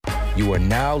You are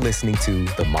now listening to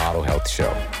The Model Health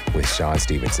Show with Sean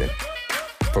Stevenson.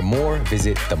 For more,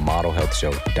 visit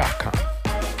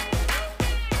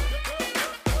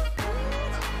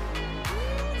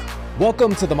themodelhealthshow.com.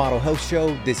 Welcome to The Model Health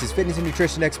Show. This is fitness and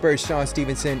nutrition expert Sean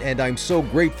Stevenson, and I'm so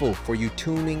grateful for you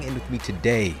tuning in with me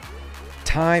today.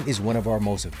 Time is one of our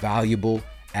most valuable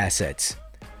assets.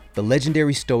 The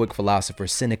legendary Stoic philosopher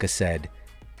Seneca said,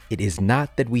 "It is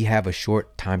not that we have a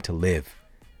short time to live,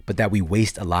 but that we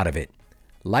waste a lot of it.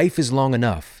 Life is long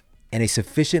enough, and a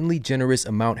sufficiently generous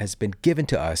amount has been given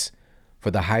to us for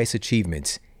the highest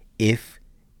achievements if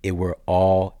it were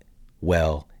all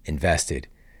well invested."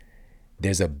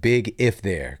 There's a big if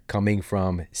there coming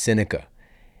from Seneca,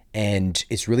 and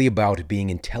it's really about being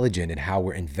intelligent in how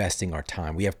we're investing our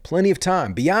time. We have plenty of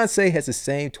time. Beyonce has the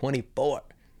same 24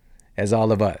 as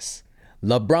all of us.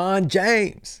 LeBron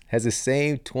James has the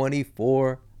same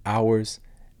 24 hours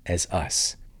as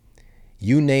us.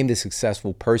 You name the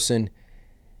successful person,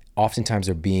 oftentimes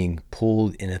are being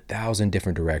pulled in 1,000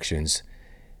 different directions,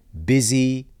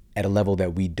 busy at a level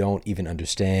that we don't even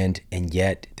understand, and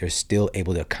yet they're still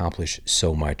able to accomplish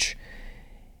so much.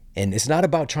 And it's not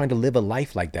about trying to live a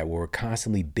life like that where we're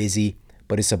constantly busy,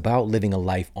 but it's about living a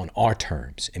life on our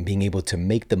terms and being able to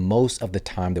make the most of the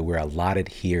time that we're allotted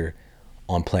here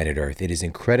on planet Earth. It is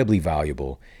incredibly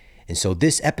valuable. And so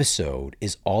this episode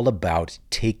is all about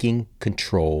taking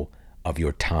control of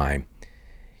your time.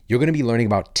 You're going to be learning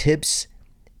about tips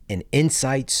and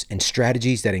insights and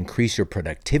strategies that increase your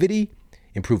productivity,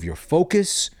 improve your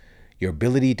focus, your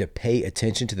ability to pay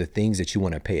attention to the things that you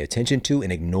want to pay attention to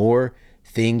and ignore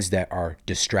things that are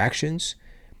distractions.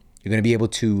 You're going to be able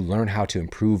to learn how to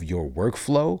improve your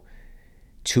workflow,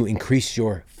 to increase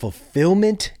your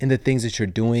fulfillment in the things that you're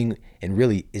doing. And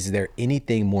really, is there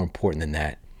anything more important than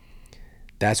that?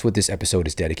 That's what this episode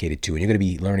is dedicated to. And you're going to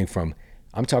be learning from,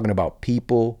 I'm talking about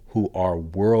people who are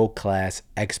world-class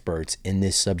experts in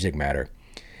this subject matter,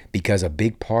 because a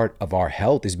big part of our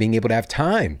health is being able to have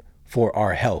time for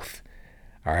our health.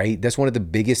 All right. That's one of the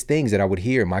biggest things that I would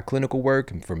hear in my clinical work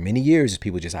and for many years is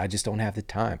people I just don't have the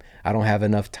time. I don't have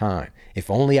enough time. If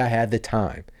only I had the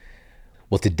time.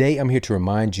 Well, today I'm here to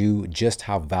remind you just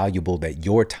how valuable that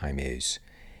your time is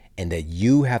and that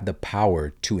you have the power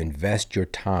to invest your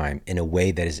time in a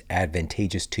way that is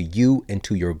advantageous to you and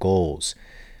to your goals.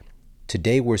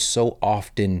 Today, we're so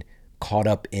often caught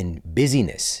up in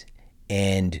busyness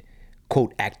and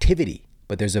quote activity,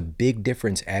 but there's a big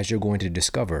difference, as you're going to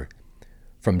discover,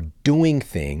 from doing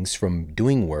things, from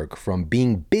doing work, from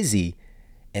being busy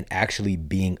and actually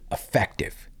being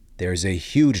effective. There's a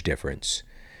huge difference.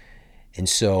 And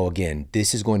so again,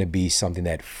 this is going to be something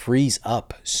that frees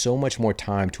up so much more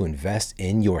time to invest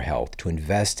in your health, to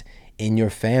invest in your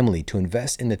family, to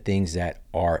invest in the things that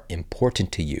are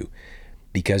important to you,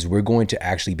 because we're going to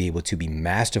actually be able to be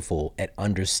masterful at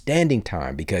understanding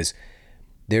time, because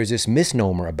there's this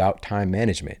misnomer about time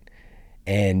management.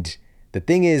 And the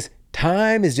thing is,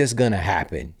 time is just going to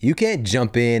happen. You can't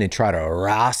jump in and try to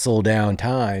wrestle down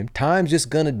time. Time's just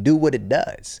going to do what it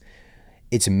does.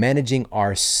 It's managing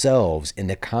ourselves in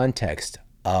the context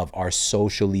of our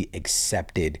socially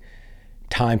accepted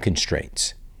time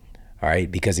constraints. All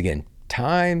right. Because again,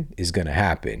 time is going to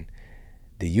happen.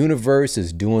 The universe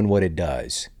is doing what it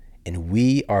does. And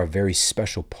we are a very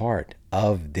special part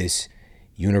of this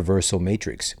universal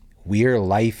matrix. We're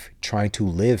life trying to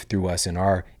live through us in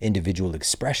our individual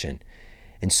expression.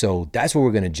 And so that's where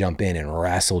we're going to jump in and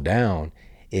wrestle down,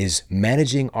 is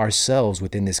managing ourselves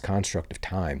within this construct of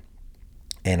time.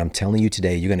 And I'm telling you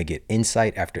today, you're going to get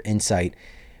insight after insight,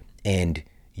 and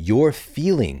your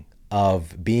feeling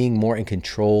of being more in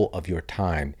control of your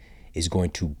time is going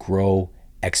to grow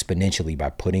exponentially by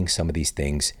putting some of these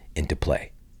things into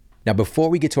play. Now, before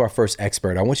we get to our first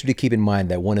expert, I want you to keep in mind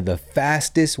that one of the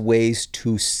fastest ways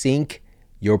to sink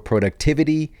your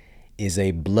productivity is a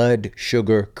blood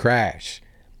sugar crash.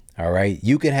 All right.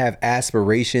 You can have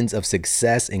aspirations of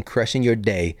success and crushing your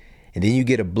day, and then you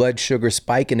get a blood sugar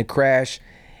spike in the crash,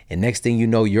 and next thing you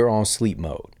know, you're on sleep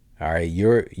mode. All right.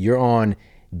 You're on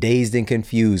dazed and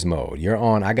confused mode. You're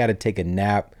on, I got to take a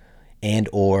nap, and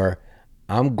or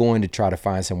I'm going to try to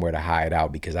find somewhere to hide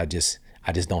out because I just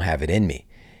don't have it in me.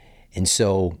 And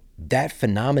so that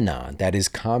phenomenon that is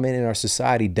common in our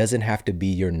society doesn't have to be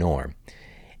your norm.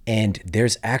 And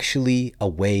there's actually a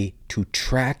way to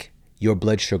track your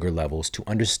blood sugar levels, to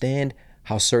understand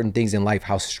how certain things in life,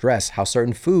 how stress, how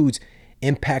certain foods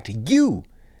impact you.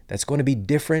 That's going to be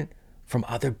different from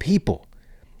other people.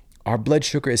 Our blood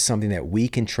sugar is something that we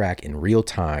can track in real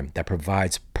time that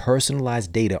provides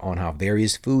personalized data on how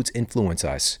various foods influence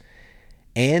us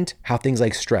and how things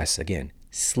like stress, again,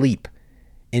 sleep,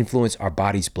 influence our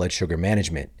body's blood sugar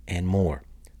management, and more.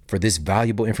 For this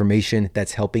valuable information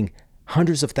that's helping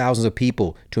hundreds of thousands of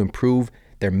people to improve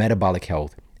their metabolic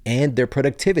health and their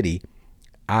productivity,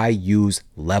 I use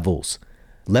Levels.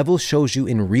 Levels shows you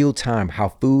in real time how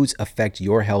foods affect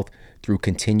your health through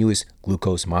continuous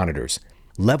glucose monitors.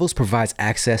 Levels provides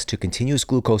access to continuous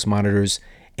glucose monitors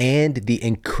and the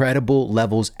incredible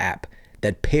Levels app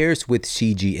that pairs with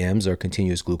CGMs, or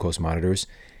continuous glucose monitors,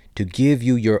 to give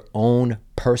you your own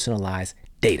personalized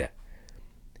data.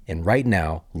 And right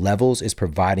now, Levels is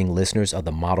providing listeners of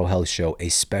the Model Health Show a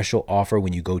special offer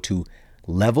when you go to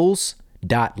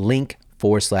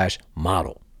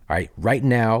levels.link/model. All right, right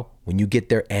now, when you get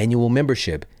their annual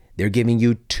membership, they're giving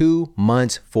you 2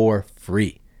 months for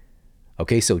free.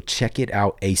 Okay, so check it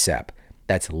out ASAP.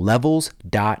 That's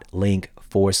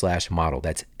levels.link/model.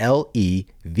 That's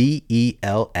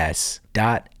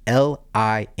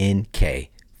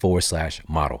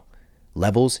LEVELS.LINK/model.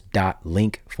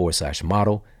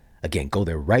 Levels.link/model. Again, go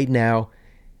there right now.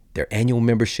 Their annual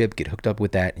membership, get hooked up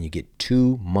with that, and you get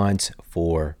 2 months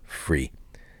for free.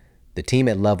 The team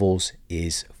at Levels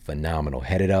is phenomenal,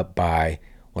 headed up by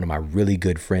one of my really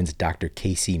good friends, Dr.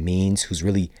 Casey Means, who's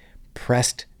really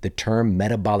pressed the term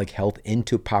metabolic health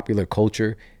into popular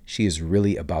culture. She is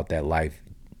really about that life.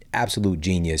 Absolute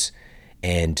genius.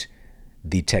 And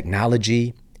the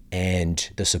technology and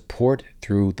the support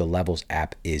through the Levels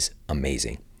app is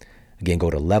amazing. Again, go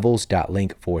to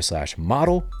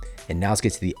levels.link/model. And now let's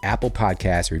get to the Apple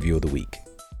Podcast Review of the Week.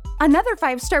 Another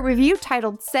 5-star review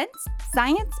titled Sense,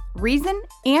 Science, Reason,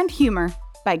 and Humor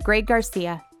by Greg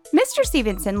Garcia. Mr.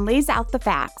 Stevenson lays out the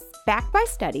facts, backed by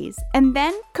studies, and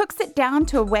then cooks it down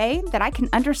to a way that I can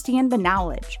understand the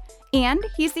knowledge. And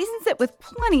he seasons it with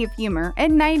plenty of humor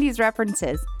and 90s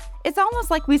references. It's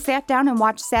almost like we sat down and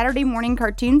watched Saturday morning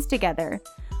cartoons together.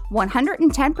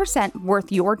 110%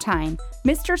 worth your time.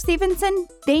 Mr. Stevenson,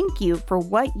 thank you for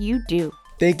what you do.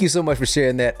 Thank you so much for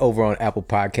sharing that over on Apple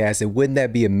Podcasts. And wouldn't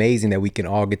that be amazing that we can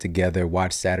all get together,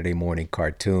 watch Saturday morning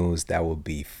cartoons? That would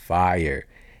be fire.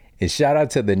 And shout out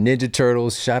to the Ninja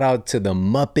Turtles. Shout out to the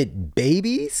Muppet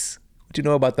Babies. What you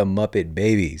know about the Muppet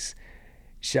Babies?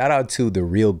 Shout out to the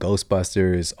real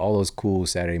Ghostbusters, all those cool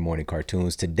Saturday morning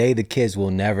cartoons. Today, the kids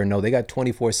will never know. They got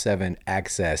 24/7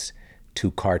 access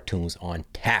to cartoons on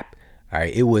tap. All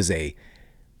right. It was a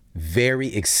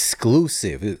very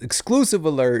exclusive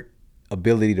alert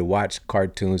ability to watch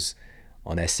cartoons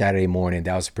on that Saturday morning.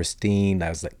 That was pristine. That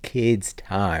was like kids'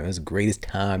 time. It was the greatest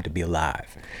time to be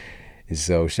alive. And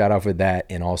so shout out for that.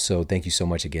 And also thank you so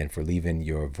much again for leaving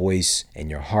your voice and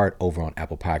your heart over on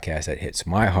Apple Podcasts. That hits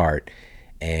my heart,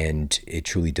 and it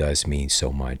truly does mean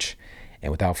so much.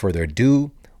 And without further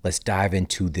ado, let's dive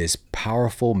into this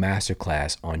powerful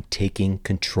masterclass on taking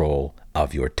control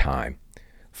of your time.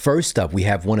 First up, we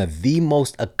have one of the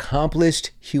most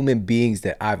accomplished human beings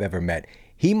that I've ever met.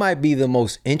 He might be the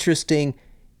most interesting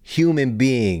human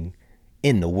being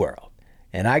in the world.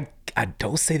 And I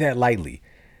don't say that lightly.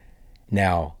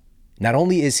 Now, not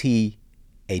only is he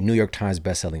a New York Times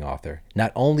bestselling author,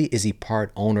 not only is he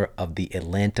part owner of the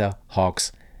Atlanta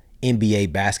Hawks NBA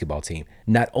basketball team,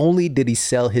 not only did he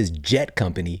sell his jet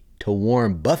company to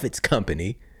Warren Buffett's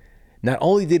company, not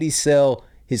only did he sell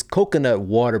his coconut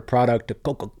water product to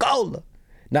Coca-Cola,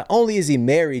 not only is he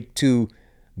married to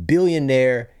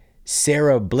billionaire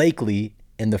Sarah Blakely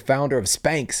and the founder of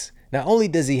Spanx, not only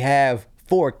does he have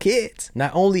 4 kids,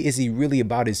 not only is he really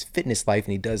about his fitness life,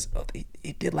 and he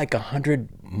did like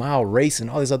 100-mile race and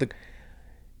all this other.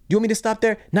 You want me to stop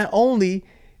there? Not only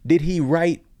did he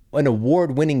write an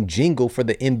award-winning jingle for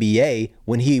the NBA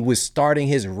when he was starting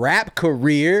his rap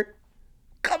career.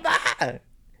 Come on.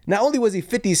 Not only was he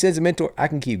 50 Cent's mentor, I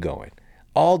can keep going.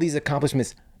 All these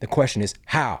accomplishments, the question is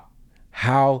how?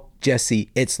 How,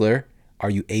 Jesse Itzler, are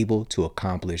you able to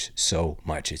accomplish so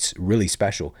much? It's really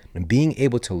special. And being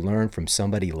able to learn from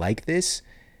somebody like this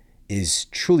is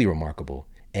truly remarkable.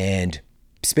 And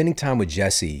spending time with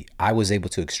Jesse, I was able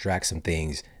to extract some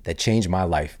things that changed my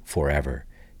life forever,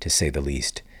 to say the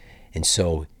least. And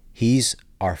so he's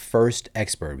our first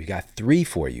expert. We got 3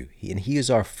 for you, and he is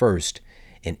our first.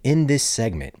 And in this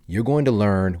segment, you're going to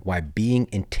learn why being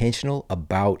intentional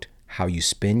about how you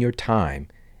spend your time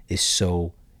is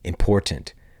so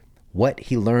important. What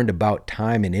he learned about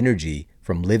time and energy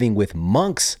from living with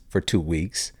monks for 2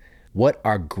 weeks, what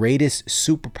our greatest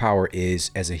superpower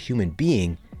is as a human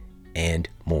being, and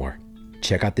more.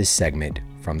 Check out this segment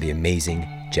from the amazing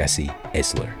Jesse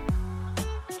Itzler.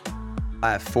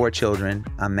 I have 4 children.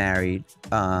 I'm married.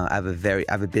 I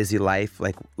have a busy life,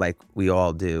 like we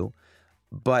all do.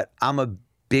 But I'm a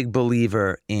big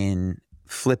believer in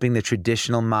flipping the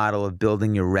traditional model of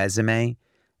building your resume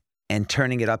and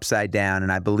turning it upside down.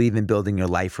 And I believe in building your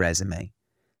life resume.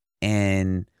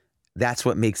 And that's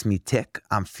what makes me tick.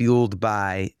 I'm fueled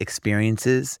by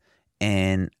experiences,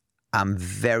 and I'm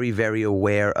very, very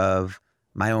aware of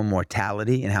my own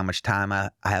mortality and how much time I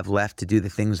have left to do the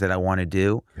things that I want to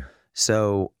do. Yeah.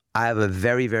 So I have a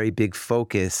very, very big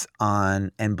focus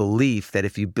on and belief that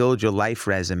if you build your life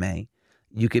resume,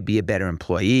 you could be a better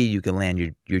employee, you can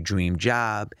land your dream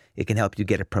job, it can help you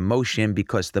get a promotion,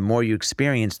 because the more you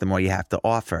experience, the more you have to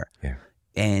offer. Yeah.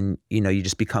 And, you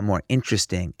just become more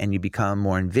interesting and you become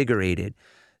more invigorated.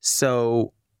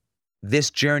 So this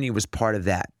journey was part of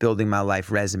that, building my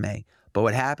life resume. But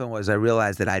what happened was I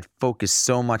realized that I'd focused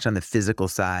so much on the physical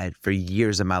side for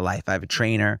years of my life. I have a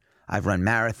trainer, I've run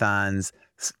marathons,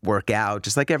 work out,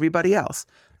 just like everybody else.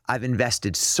 I've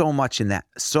invested so much in that.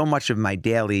 So much of my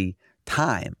daily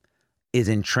time is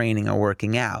in training or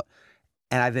working out.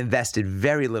 And I've invested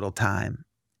very little time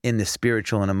in the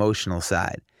spiritual and emotional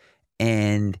side.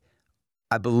 And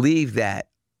I believe that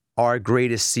our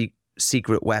greatest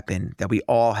secret weapon that we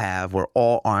all have, we're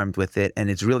all armed with it, and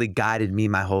it's really guided me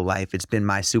my whole life. It's been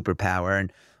my superpower.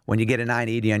 And when you get a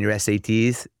 980 on your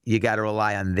SATs, you got to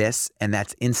rely on this, and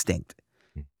that's instinct.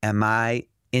 And my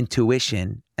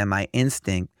intuition and my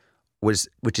instinct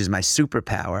which is my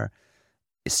superpower,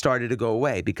 it started to go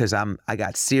away because I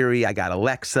got Siri, I got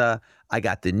Alexa, I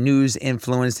got the news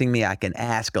influencing me. I can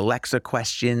ask Alexa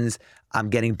questions. I'm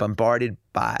getting bombarded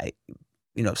by,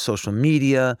 social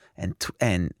media and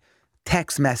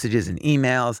text messages and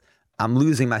emails. I'm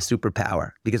losing my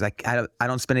superpower because I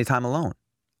don't spend any time alone.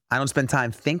 I don't spend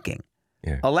time thinking.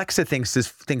 Yeah. Alexa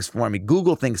thinks for me.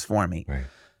 Google thinks for me. Right.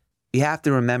 You have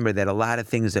to remember that a lot of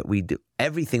things that we do,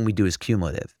 everything we do is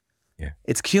cumulative. Yeah.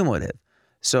 It's cumulative.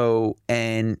 So,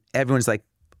 and everyone's like,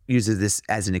 uses this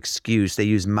as an excuse. They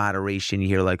use moderation. You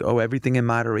hear like, oh, everything in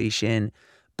moderation.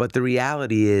 But the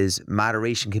reality is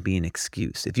moderation can be an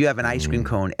excuse. If you have an ice cream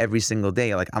cone every single day,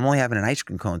 you're like, I'm only having an ice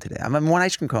cream cone today. I'm having one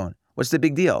ice cream cone. What's the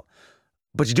big deal?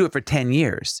 But you do it for 10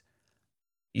 years.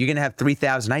 You're going to have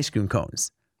 3,000 ice cream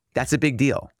cones. That's a big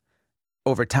deal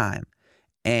over time.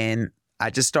 And I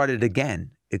just started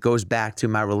again. It goes back to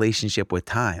my relationship with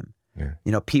time.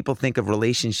 Yeah. People think of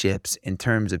relationships in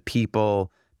terms of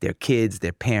people, their kids,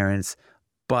 their parents,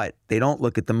 but they don't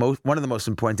look at one of the most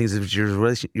important things is your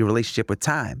relationship with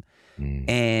time.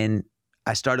 And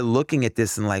I started looking at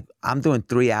this and like, I'm doing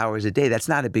 3 hours a day. That's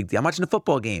not a big deal. I'm watching a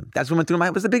football game. That's what went through my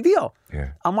head. What's the big deal?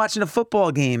 Yeah. I'm watching a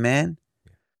football game, man.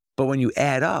 Yeah. But when you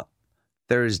add up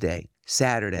Thursday,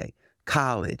 Saturday,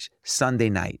 college, Sunday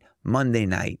night, Monday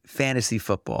night, fantasy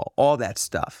football, all that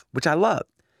stuff, which I love.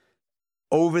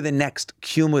 Over the next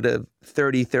cumulative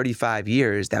 30, 35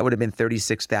 years, that would have been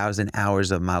 36,000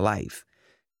 hours of my life.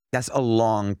 That's a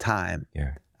long time.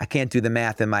 Yeah. I can't do the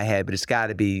math in my head, but it's got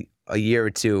to be a year or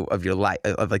two of your life,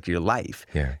 your life.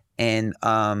 Yeah. And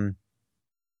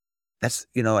that's,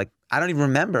 I don't even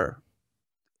remember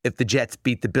if the Jets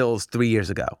beat the Bills 3 years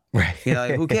ago. Right.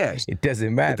 Who cares? It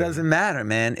doesn't matter. It doesn't matter,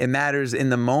 man. It matters in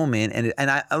the moment. And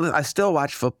I still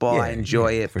watch football. Yeah, I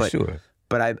enjoy it. For sure.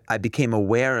 But I became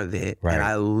aware of it, right, and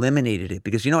I eliminated it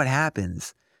because you know what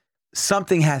happens?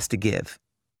 Something has to give.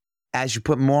 As you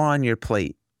put more on your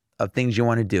plate of things you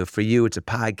want to do. For you, it's a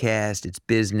podcast, it's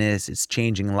business, it's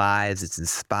changing lives, it's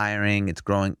inspiring, it's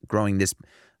growing this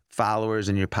followers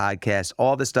in your podcast,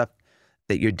 all the stuff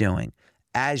that you're doing.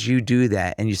 As you do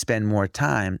that and you spend more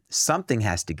time, something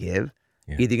has to give.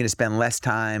 Yeah. Either you're going to spend less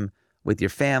time with your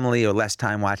family or less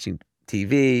time watching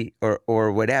TV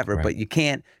or whatever, right, but you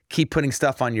can't keep putting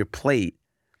stuff on your plate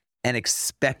and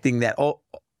expecting that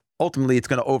ultimately it's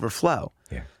going to overflow.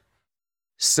 Yeah.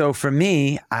 So for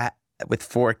me, with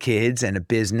 4 kids and a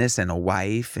business and a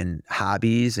wife and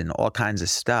hobbies and all kinds of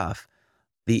stuff,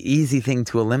 the easy thing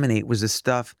to eliminate was the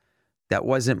stuff that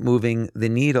wasn't moving the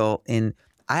needle.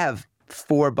 I have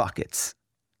 4 buckets.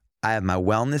 I have my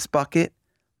wellness bucket,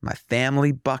 my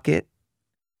family bucket,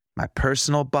 my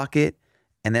personal bucket,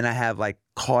 and then I have like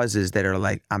causes that are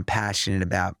like I'm passionate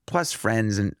about, plus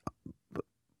friends and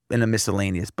a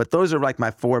miscellaneous. But those are like my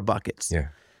 4 buckets. Yeah.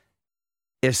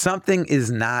 If something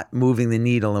is not moving the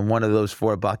needle in one of those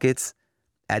 4 buckets,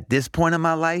 at this point in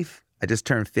my life, I just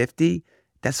turned 50,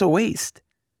 that's a waste.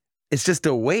 It's just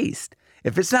a waste.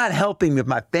 If it's not helping with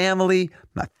my family,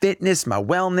 my fitness, my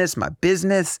wellness, my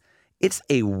business, it's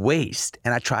a waste.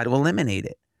 And I try to eliminate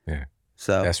it. Yeah.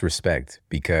 So that's respect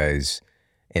because,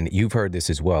 and you've heard this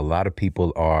as well, a lot of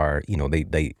people are,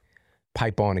 they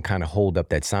pipe on and kind of hold up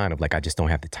that sign of like, I just don't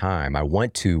have the time. I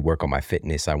want to work on my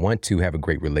fitness. I want to have a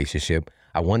great relationship.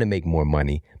 I want to make more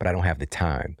money, but I don't have the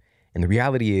time. And the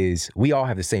reality is we all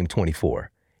have the same 24.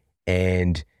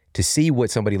 And to see what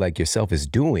somebody like yourself is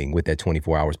doing with that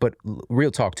 24 hours. But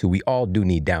real talk too, we all do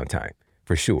need downtime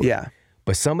for sure. Yeah.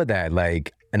 But some of that,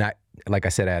 like I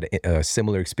said, I had a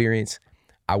similar experience.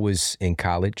 I was in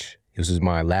college. This was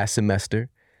my last semester.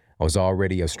 I was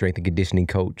already a strength and conditioning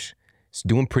coach. Was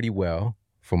doing pretty well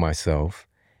for myself.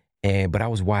 But I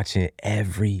was watching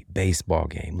every baseball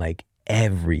game,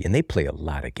 and they play a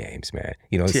lot of games, man.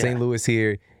 In St. Louis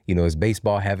here, it's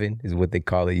baseball heaven is what they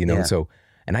call it, Yeah. So,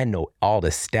 and I know all the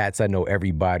stats. I know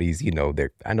everybody's,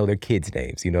 I know their kids'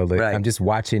 names, Right. I'm just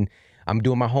watching, I'm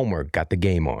doing my homework, got the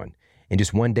game on. And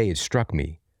just one day it struck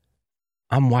me,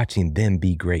 I'm watching them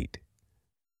be great.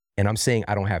 And I'm saying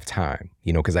I don't have time,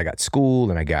 because I got school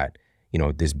and I got,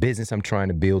 this business I'm trying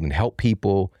to build and help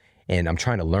people. And I'm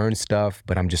trying to learn stuff,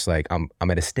 but I'm just like, I'm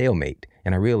at a stalemate.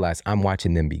 And I realize I'm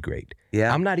watching them be great.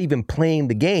 Yeah. I'm not even playing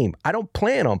the game. I don't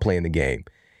plan on playing the game.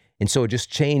 And so it just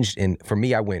changed. And for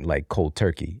me, I went like cold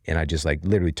turkey. And I just like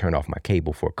literally turned off my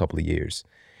cable for a couple of years.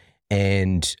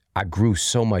 And I grew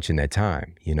so much in that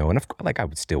time, and I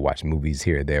would still watch movies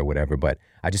here or there, whatever, but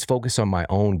I just focused on my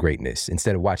own greatness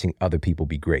instead of watching other people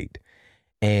be great.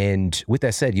 And with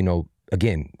that said,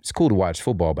 again, it's cool to watch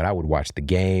football, but I would watch the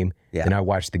game. Yeah. Then I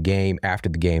watched the game after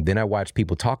the game. Then I watched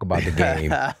people talk about the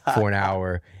game for an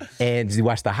hour and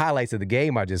watch the highlights of the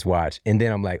game I just watched. And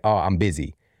then I'm like, oh, I'm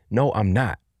busy. No, I'm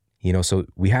not. So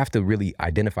we have to really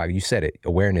identify, you said it,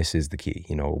 awareness is the key.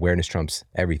 Awareness trumps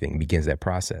everything, begins that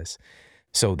process.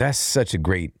 So that's such a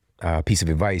great piece of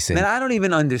advice. And Man, I don't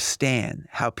even understand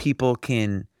how people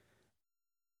can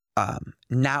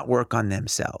not work on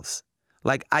themselves.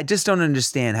 Like, I just don't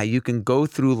understand how you can go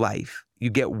through life, you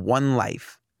get one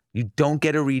life, you don't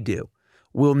get a redo.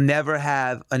 We'll never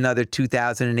have another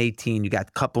 2018. You got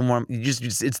a couple more,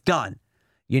 it's done.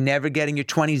 You're never getting your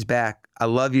 20s back. I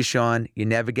love you, Sean. You're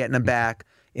never getting them back.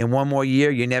 In one more year,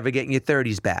 you're never getting your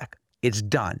 30s back. It's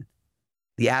done.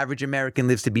 The average American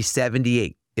lives to be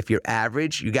 78. If you're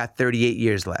average, you got 38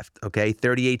 years left, okay?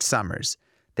 38 summers.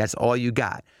 That's all you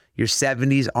got. Your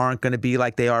 70s aren't going to be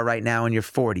like they are right now in your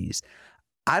 40s.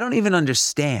 I don't even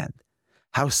understand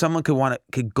how someone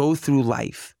could go through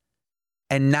life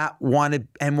and not want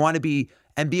to be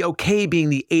okay being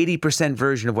the 80%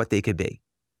 version of what they could be.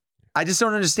 I just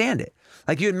don't understand it.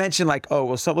 Like you had mentioned, like, oh,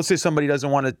 well, let's say somebody doesn't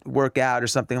want to work out or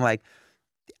something. Like,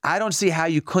 I don't see how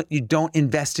you don't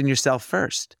invest in yourself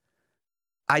first.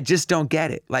 I just don't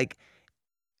get it. Like,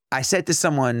 I said to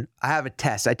someone, I have a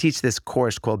test. I teach this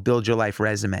course called Build Your Life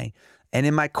Resume. And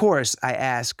in my course, I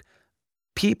ask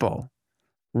people,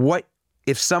 what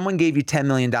if someone gave you $10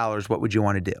 million, what would you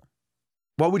want to do?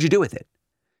 What would you do with it?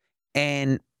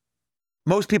 And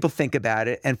most people think about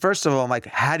it. And first of all, I'm like,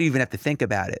 how do you even have to think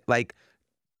about it? Like,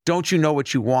 don't you know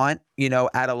what you want,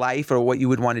 out of life or what you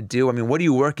would want to do? I mean, what are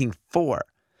you working for?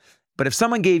 But if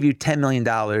someone gave you $10 million,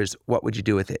 what would you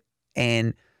do with it?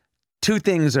 And two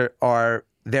things are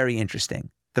very interesting.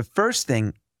 The first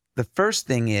thing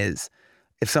is,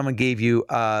 if someone gave you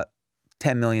 $10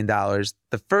 million,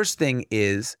 the first thing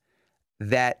is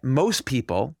that most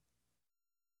people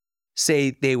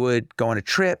say they would go on a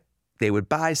trip, they would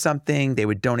buy something, they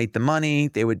would donate the money,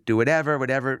 they would do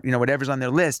whatever's on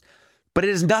their list. But it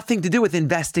has nothing to do with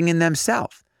investing in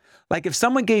themselves. Like, if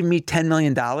someone gave me $10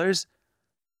 million,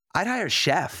 I'd hire a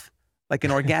chef, like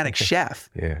an organic chef.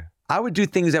 Yeah. I would do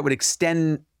things that would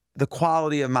extend the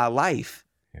quality of my life.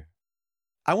 Yeah.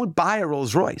 I would buy a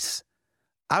Rolls Royce.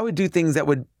 I would do things that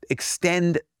would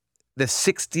extend the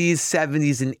 60s,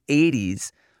 70s, and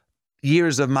 80s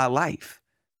years of my life.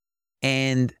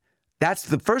 And that's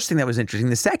the first thing that was interesting.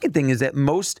 The second thing is that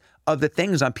most of the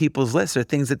things on people's lists are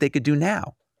things that they could do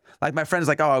now. Like, my friend's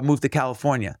like, oh, I'll move to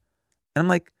California. And I'm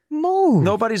like, Move.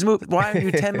 Nobody's moved. Why are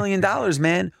you $10 million,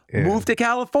 man? Yeah. Move to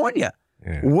California.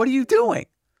 Yeah. What are you doing?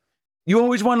 You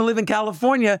always want to live in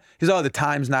California. He's, oh, the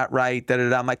time's not right. Da, da,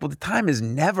 da. I'm like, well, the time is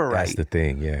never right. That's the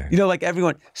thing, yeah. Like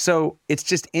everyone. So it's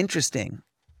just interesting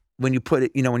when you put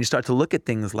it, when you start to look at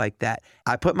things like that.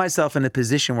 I put myself in a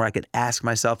position where I could ask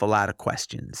myself a lot of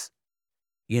questions,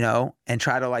 and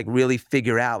try to like really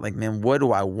figure out, like, man, what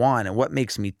do I want and what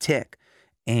makes me tick?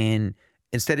 And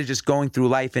instead of just going through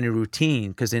life in a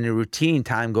routine, because in a routine,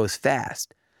 time goes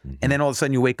fast. Mm-hmm. And then all of a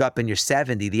sudden you wake up and you're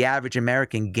 70. The average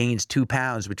American gains 2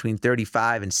 pounds between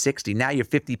 35 and 60. Now you're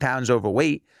 50 pounds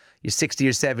overweight. You're 60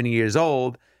 or 70 years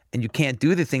old, and you can't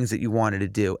do the things that you wanted to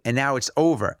do. And now it's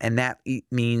over. And that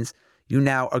means you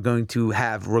now are going to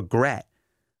have regret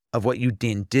of what you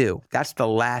didn't do. That's the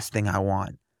last thing I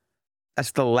want.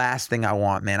 That's the last thing I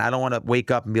want, man. I don't want to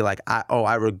wake up and be like,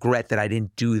 I regret that I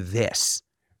didn't do this.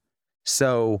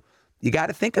 So you got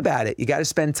to think about it. You got to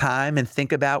spend time and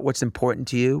think about what's important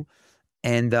to you.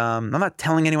 And I'm not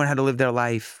telling anyone how to live their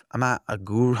life. I'm not a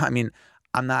guru. I mean,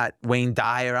 I'm not Wayne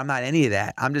Dyer. I'm not any of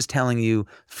that. I'm just telling you,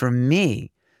 for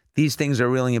me, these things are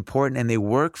really important and they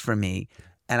work for me.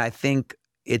 And I think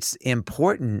it's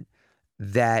important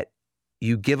that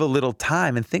you give a little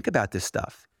time and think about this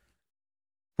stuff.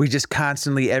 We just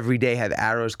constantly every day have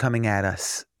arrows coming at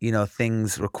us,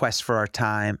 things, requests for our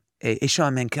time. Hey,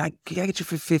 Sean, man, can I get you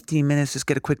for 15 minutes? Just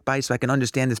get a quick bite so I can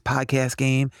understand this podcast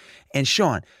game. And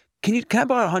Sean, can I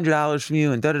borrow $100 from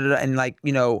you? And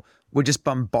and we're just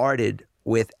bombarded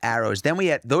with arrows. Then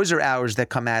those are arrows that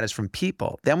come at us from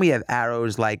people. Then we have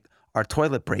arrows like our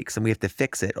toilet breaks and we have to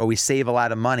fix it, or we save a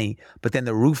lot of money, but then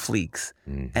the roof leaks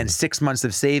and 6 months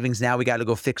of savings. Now we got to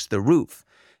go fix the roof.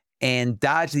 And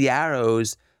dodge the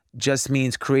arrows just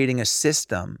means creating a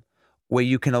system where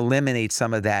you can eliminate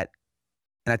some of that.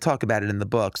 And I talk about it in the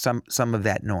book, some of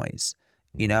that noise,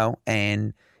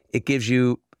 and it gives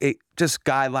you just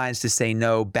guidelines to say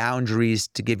no, boundaries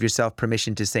to give yourself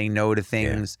permission to say no to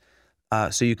things,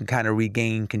 so you can kind of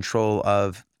regain control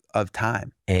of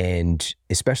time. And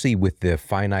especially with the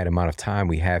finite amount of time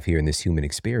we have here in this human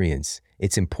experience,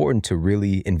 it's important to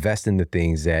really invest in the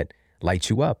things that light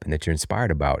you up and that you're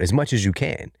inspired about as much as you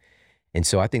can. And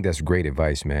so I think that's great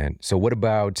advice, man. So what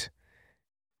about,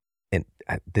 and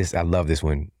I love this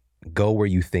one, go where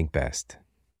you think best.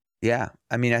 Yeah.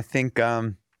 I mean, I think,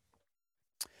 I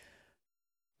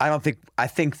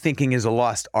think thinking is a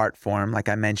lost art form, like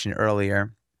I mentioned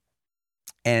earlier.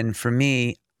 And for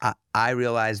me, I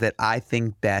realize that I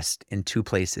think best in two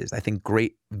places. I think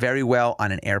very well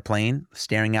on an airplane,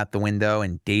 staring out the window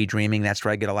and daydreaming. That's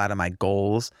where I get a lot of my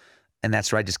goals. And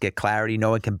that's where I just get clarity.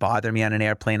 No one can bother me on an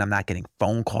airplane. I'm not getting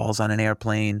phone calls on an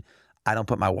airplane. I don't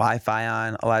put my Wi-Fi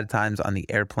on a lot of times on the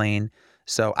airplane.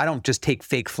 So I don't just take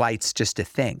fake flights just to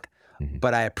think,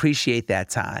 but I appreciate that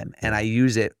time and I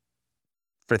use it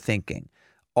for thinking.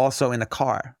 Also in a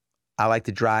car, I like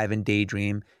to drive and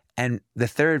daydream. And the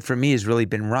third for me has really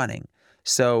been running.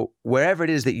 So wherever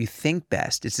it is that you think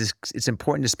best, it's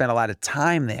important to spend a lot of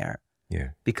time there. Yeah.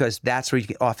 Because that's where you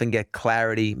can often get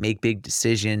clarity, make big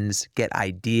decisions, get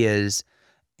ideas.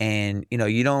 And,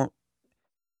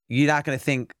 you're not going to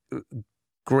think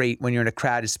great when you're in a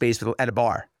crowded space at a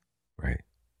bar. Right.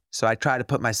 So I try to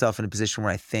put myself in a position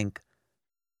where I think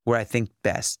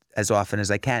best as often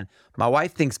as I can. My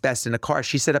wife thinks best in a car.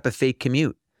 She set up a fake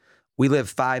commute. We live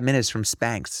 5 minutes from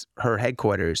Spanx, her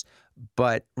headquarters.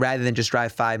 But rather than just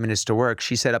drive 5 minutes to work,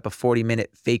 she set up a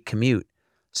 40-minute fake commute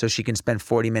so she can spend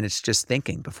 40 minutes just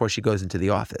thinking before she goes into the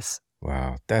office.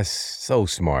 Wow, that's so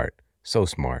smart. So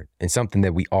smart. And something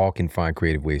that we all can find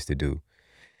creative ways to do.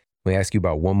 Let me ask you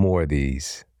about one more of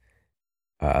these.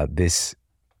 This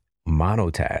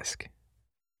monotask.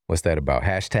 What's that about?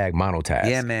 Hashtag monotask.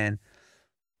 Yeah, man.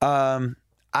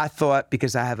 I thought,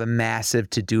 because I have a massive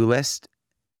to-do list,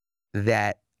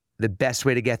 that the best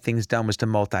way to get things done was to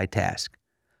multitask.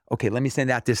 Okay, let me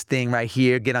send out this thing right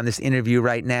here, get on this interview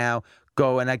right now,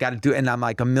 go, and I got to do it, and I'm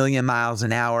like a million miles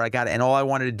an hour. And all I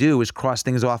wanted to do was cross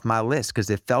things off my list because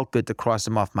it felt good to cross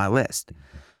them off my list.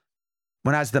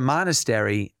 When I was at the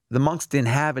monastery, the monks didn't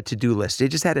have a to-do list. They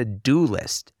just had a do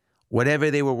list.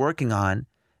 Whatever they were working on,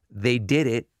 they did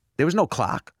it. There was no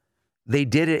clock. They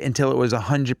did it until it was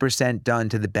 100% done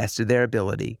to the best of their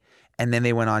ability. And then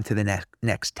they went on to the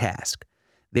next task.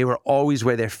 They were always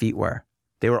where their feet were.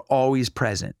 They were always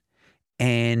present.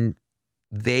 And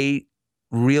they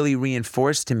really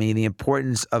reinforced to me the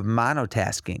importance of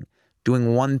monotasking,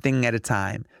 doing one thing at a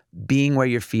time, being where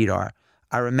your feet are.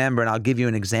 I remember, and I'll give you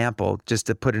an example just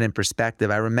to put it in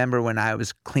perspective. I remember when I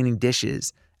was cleaning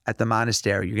dishes at the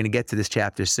monastery. You're going to get to this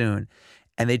chapter soon.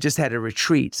 And they just had a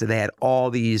retreat. So they had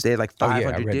like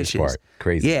 500 dishes. This part.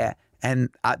 Crazy. Yeah. And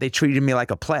they treated me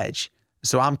like a pledge.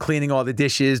 So I'm cleaning all the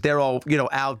dishes. They're all,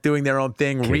 out doing their own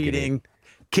thing, reading,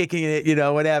 kicking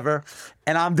it, whatever.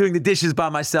 And I'm doing the dishes by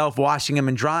myself, washing them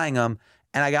and drying them.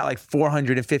 And I got like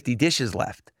 450 dishes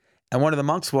left. And one of the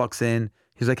monks walks in.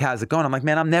 He's like, how's it going? I'm like,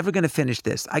 man, I'm never going to finish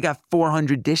this. I got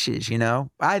 400 dishes,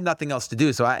 I had nothing else to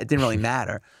do, so it didn't really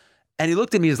matter. And he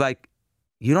looked at me, he's like,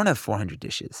 you don't have 400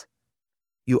 dishes.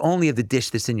 You only have the dish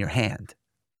that's in your hand.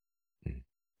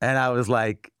 And I was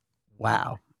like,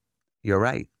 wow, you're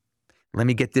right. Let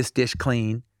me get this dish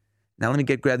clean. Now let me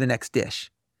grab the next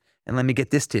dish. And let me get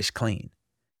this dish clean.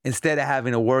 Instead of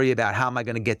having to worry about how am I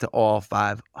going to get to all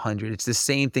 500. It's the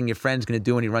same thing your friend's going to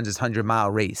do when he runs his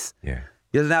 100-mile race. Yeah.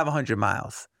 He doesn't have 100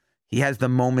 miles. He has the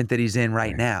moment that he's in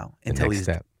right now until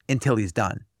he's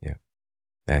done. Yeah.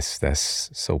 That's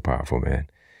so powerful, man.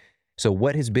 So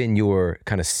what has been your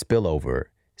kind of spillover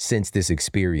since this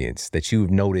experience that you've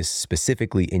noticed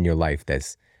specifically in your life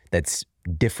that's that's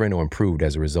different or improved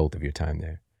as a result of your time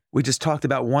there? We just talked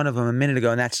about one of them a minute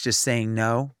ago, and that's just saying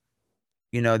no.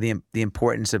 You know, the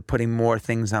importance of putting more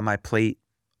things on my plate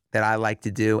that I like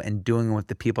to do and doing them with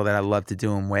the people that I love to do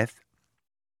them with.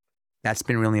 That's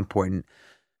been really important.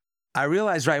 I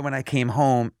realized right when I came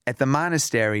home at the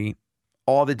monastery,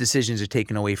 all the decisions are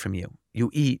taken away from you. You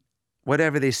eat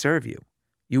whatever they serve you.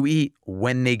 You eat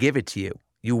when they give it to you.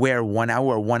 You wear one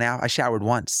hour, I showered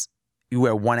once. You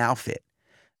wear one outfit.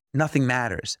 Nothing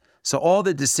matters. So all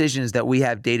the decisions that we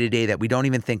have day to day that we don't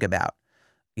even think about,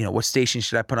 you know, what station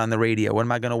should I put on the radio? What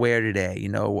am I going to wear today? You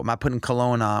know, am I putting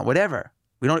cologne on? Whatever.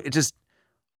 We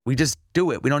just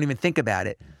do it. We don't even think about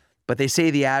it. But they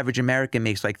say the average American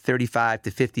makes like 35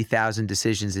 to 50,000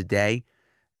 decisions a day.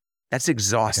 That's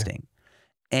exhausting.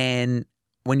 Okay. And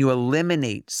when you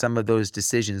eliminate some of those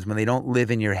decisions, when they don't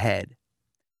live in your head,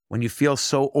 when you feel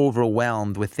so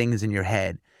overwhelmed with things in your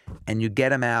head and you get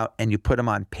them out and you put them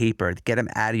on paper, get them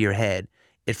out of your head,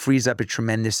 it frees up a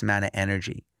tremendous amount of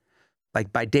energy.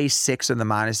 Like by day 6 of the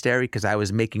monastery, because I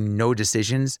was making no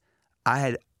decisions, I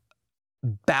had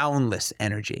boundless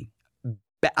energy.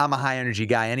 I'm a high energy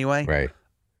guy anyway. Right.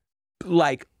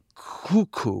 Like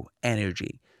cuckoo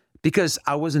energy. Because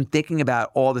I wasn't thinking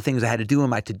about all the things I had to do on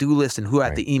my to-do list and who I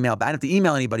had to email. But I didn't have to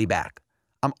email anybody back.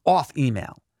 I'm off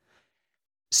email.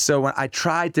 So when I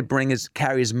tried to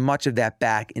carry as much of that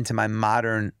back into my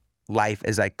modern life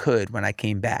as I could when I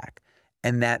came back.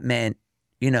 And that meant,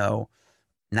 you know,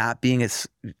 not being as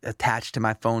attached to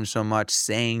my phone so much,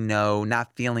 saying no,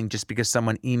 not feeling just because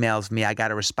someone emails me, I got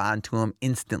to respond to them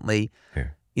instantly. Yeah.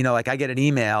 You know, like I get an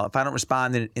email. If I don't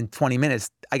respond in 20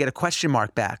 minutes, I get a question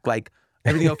mark back. Like,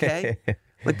 everything okay?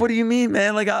 Like, what do you mean,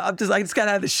 man? Like, I just got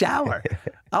out of the shower.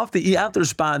 I have to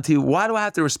respond to you. Why do I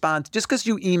have to respond? Just because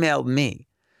you emailed me.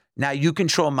 Now you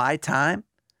control my time.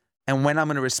 And when I'm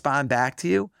going to respond back to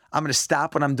you, I'm going to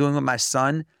stop what I'm doing with my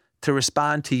son to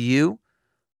respond to you.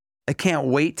 I can't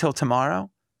wait till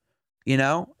tomorrow, you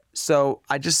know? So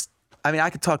I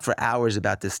could talk for hours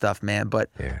about this stuff, man, but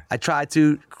I try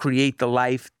to create the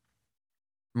life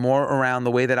more around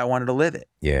the way that I wanted to live it.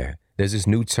 Yeah. There's this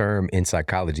new term in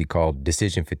psychology called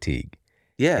decision fatigue.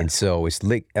 Yeah. And so it's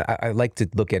like, I like to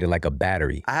look at it like a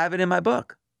battery. I have it in my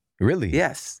book. Really?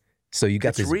 Yes. So you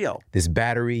got this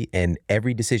battery, and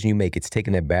every decision you make, it's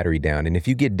taking that battery down. And if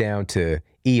you get down to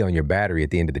E on your battery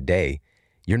at the end of the day,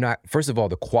 you're not, first of all,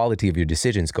 the quality of your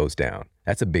decisions goes down.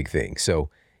 That's a big thing. So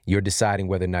you're deciding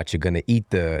whether or not you're going to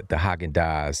eat the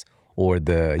Haagen-Dazs or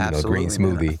the green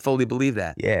smoothie. Man, I fully believe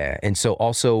that. Yeah. And so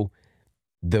also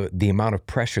the amount of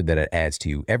pressure that it adds to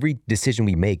you. Every decision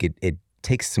we make, it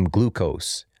takes some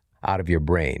glucose out of your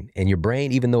brain. And your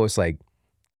brain, even though it's like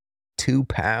 2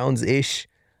 pounds-ish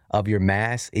of your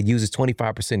mass, it uses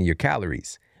 25% of your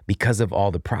calories because of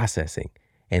all the processing.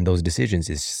 And those decisions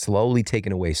is slowly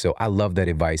taken away. So I love that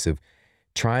advice of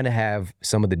trying to have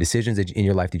some of the decisions in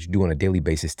your life that you do on a daily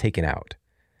basis taken out.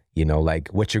 You know, like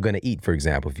what you're going to eat, for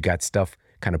example. If you got stuff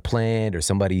kind of planned or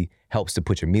somebody helps to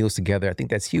put your meals together, I think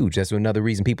that's huge. That's another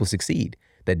reason people succeed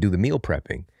that do the meal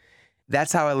prepping.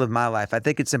 That's how I live my life. I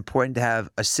think it's important to have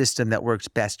a system that works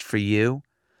best for you,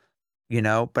 you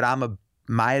know, but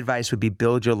my advice would be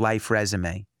build your life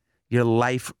resume. Your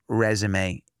life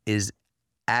resume is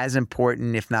as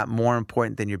important, if not more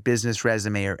important, than your business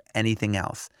resume or anything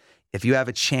else. If you have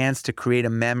a chance to create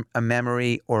a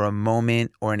memory or a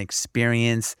moment or an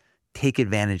experience, take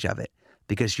advantage of it,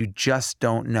 because you just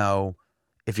don't know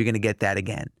if you're going to get that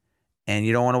again. And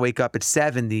you don't want to wake up at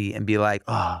 70 and be like,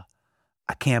 oh,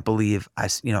 I can't believe I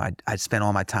spent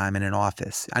all my time in an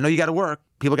office. I know you got to work.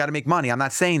 People got to make money. I'm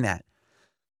not saying that.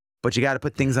 But you got to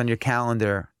put things on your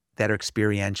calendar that are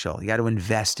experiential. You got to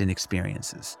invest in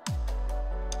experiences.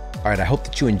 All right, I hope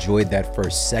that you enjoyed that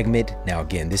first segment. Now,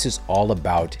 again, this is all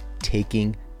about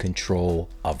taking control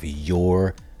of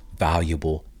your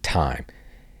valuable time.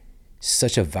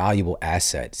 Such a valuable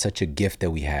asset, such a gift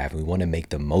that we have, and we want to make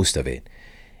the most of it.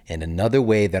 And another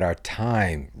way that our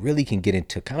time really can get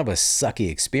into kind of a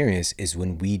sucky experience is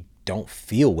when we don't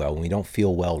feel well, when we don't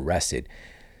feel well rested.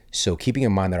 So keeping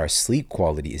in mind that our sleep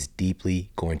quality is deeply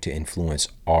going to influence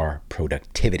our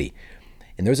productivity.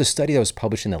 And there was a study that was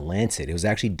published in The Lancet. It was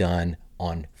actually done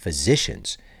on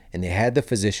physicians. And they had the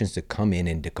physicians to come in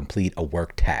and to complete a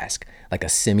work task, like a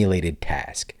simulated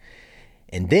task.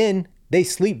 And then they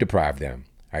sleep deprived them,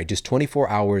 all right, just 24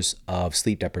 hours of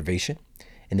sleep deprivation.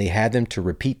 And they had them to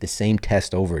repeat the same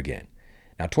test over again.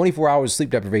 Now, 24 hours of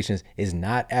sleep deprivation is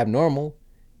not abnormal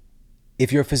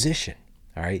if you're a physician,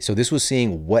 all right? So this was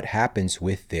seeing what happens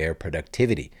with their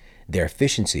productivity, their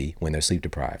efficiency when they're sleep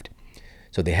deprived.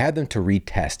 So they had them to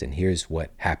retest, and here's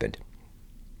what happened.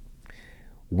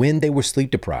 when they were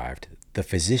sleep deprived, the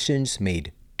physicians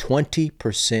made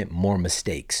 20% more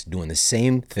mistakes doing the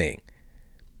same thing.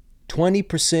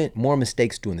 20% more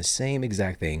mistakes doing the same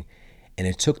exact thing, and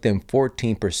it took them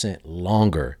 14%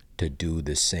 longer to do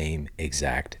the same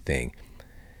exact thing.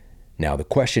 Now, the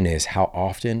question is, how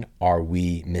often are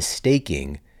we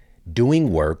mistaking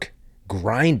doing work,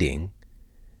 grinding,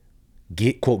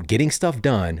 getting stuff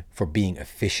done for being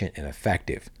efficient and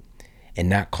effective and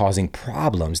not causing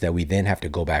problems that we then have to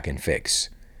go back and fix,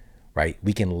 right?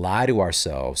 We can lie to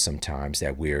ourselves sometimes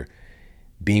that we're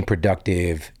being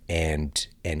productive and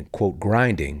quote,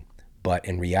 grinding, but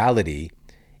in reality,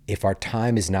 if our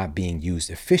time is not being used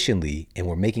efficiently and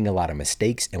we're making a lot of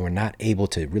mistakes and we're not able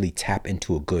to really tap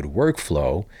into a good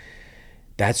workflow,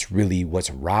 that's really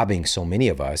what's robbing so many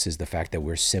of us, is the fact that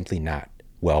we're simply not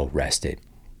well rested.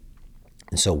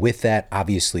 And so with that,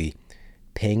 obviously,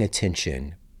 paying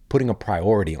attention, putting a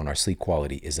priority on our sleep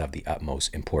quality is of the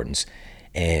utmost importance.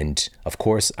 And of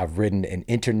course, I've written an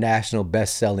international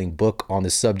best-selling book on the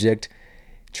subject,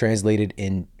 translated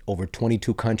in over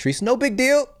 22 countries. No big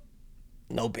deal.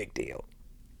 No big deal.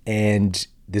 And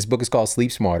this book is called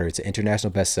Sleep Smarter. It's an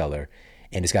international bestseller,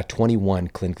 and it's got 21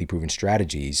 clinically proven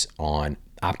strategies on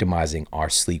optimizing our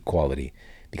sleep quality,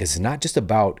 because it's not just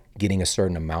about getting a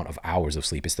certain amount of hours of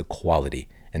sleep, it's the quality.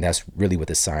 And that's really what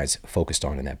the science focused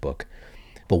on in that book.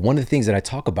 But one of the things that I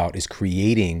talk about is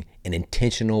creating an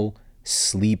intentional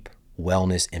sleep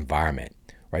wellness environment,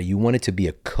 right? You want it to be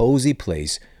a cozy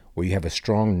place where you have a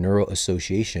strong neural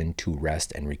association to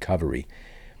rest and recovery.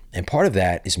 And part of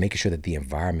that is making sure that the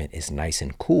environment is nice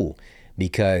and cool,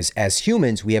 because as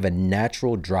humans, we have a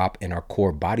natural drop in our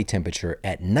core body temperature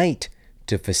at night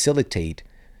to facilitate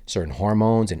certain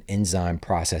hormones and enzyme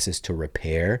processes to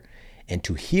repair and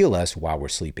to heal us while we're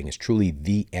sleeping. It's truly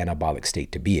the anabolic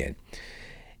state to be in.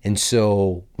 And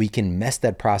so we can mess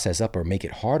that process up or make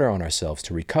it harder on ourselves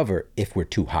to recover if we're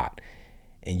too hot.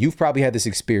 And you've probably had this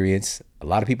experience, a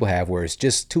lot of people have, where it's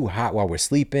just too hot while we're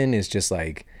sleeping. It's just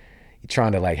like you're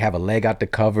trying to like have a leg out the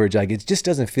coverage. Like it just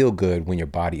doesn't feel good when your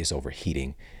body is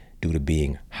overheating due to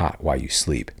being hot while you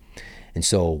sleep. And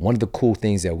so one of the cool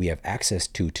things that we have access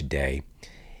to today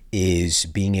is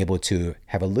being able to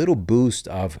have a little boost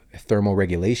of thermal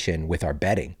regulation with our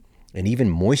bedding, and even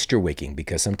moisture wicking,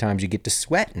 because sometimes you get to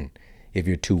sweating if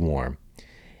you're too warm.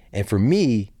 And for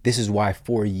me, this is why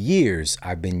for years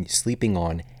I've been sleeping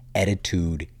on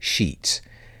Ettitude sheets.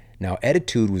 Now,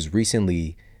 Ettitude was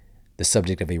recently the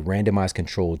subject of a randomized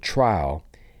controlled trial,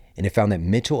 and it found that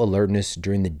mental alertness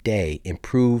during the day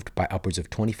improved by upwards of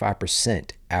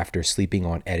 25% after sleeping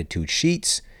on Ettitude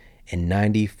sheets, and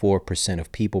 94%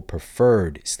 of people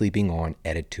preferred sleeping on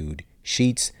Ettitude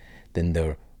sheets than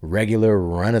the regular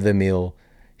run-of-the-mill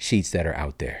sheets that are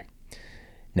out there.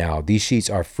 Now, these sheets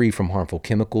are free from harmful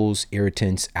chemicals,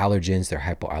 irritants, allergens. They're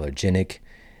hypoallergenic.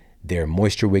 They're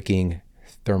moisture wicking,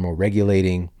 thermal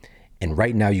regulating. And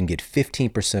right now you can get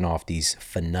 15% off these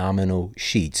phenomenal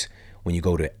sheets when you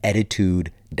go to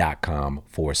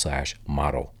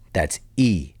ettitude.com/model. That's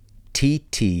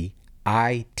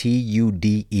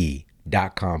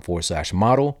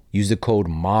ETTITUDE.com/model. Use the code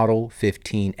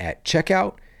MODEL15 at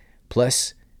checkout.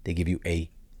 Plus, they give you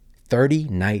a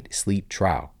 30-night sleep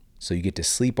trial. So you get to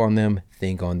sleep on them,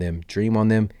 think on them, dream on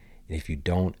them. And if you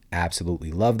don't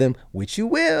absolutely love them, which you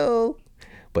will,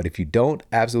 but if you don't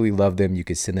absolutely love them, you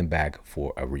can send them back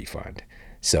for a refund.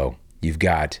 So you've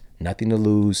got nothing to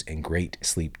lose and great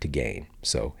sleep to gain.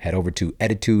 So head over to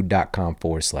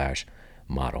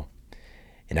ettitude.com/model.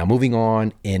 And now moving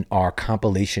on in our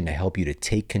compilation to help you to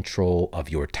take control of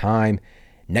your time.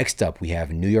 Next up, we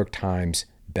have New York Times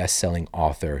best-selling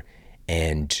author,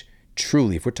 and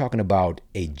truly, if we're talking about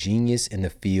a genius in the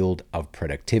field of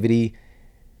productivity,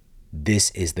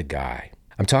 this is the guy.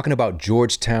 I'm talking about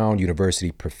Georgetown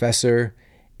University professor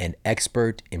and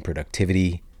expert in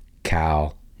productivity,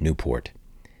 Cal Newport.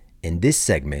 In this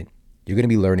segment, you're going to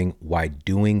be learning why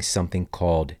doing something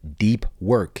called deep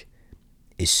work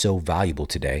is so valuable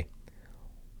today,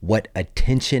 what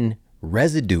attention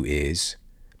residue is,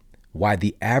 why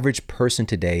the average person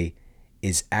today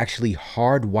is actually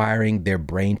hardwiring their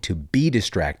brain to be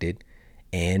distracted,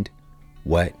 and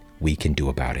what we can do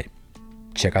about it.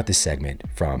 Check out this segment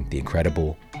from the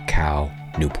incredible Cal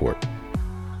Newport.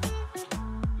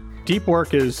 Deep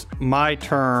work is my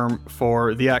term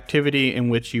for the activity in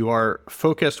which you are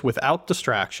focused without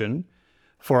distraction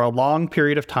for a long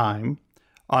period of time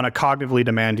on a cognitively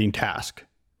demanding task,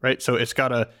 right? So it's got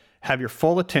to have your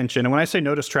full attention. And when I say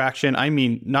no distraction, I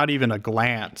mean not even a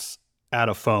glance at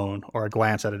a phone or a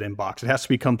glance at an inbox. It has to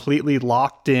be completely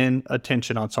locked in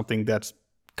attention on something that's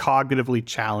cognitively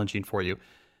challenging for you.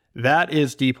 That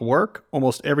is deep work.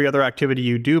 Almost every other activity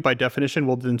you do, by definition,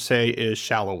 will then say is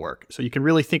shallow work. So you can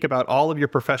really think about all of your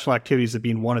professional activities as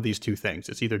being one of these two things.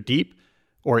 It's either deep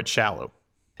or it's shallow.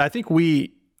 I think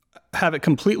we have it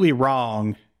completely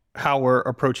wrong how we're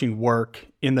approaching work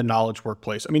in the knowledge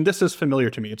workplace. I mean, this is familiar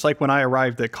to me. It's like when I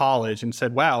arrived at college and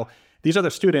said, wow, these other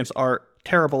students are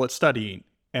terrible at studying.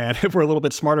 And if we're a little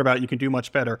bit smarter about it, you can do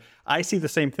much better. I see the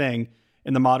same thing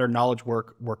in the modern knowledge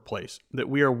workplace, that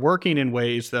we are working in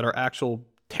ways that are actual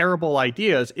terrible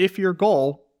ideas if your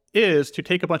goal is to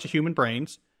take a bunch of human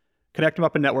brains, connect them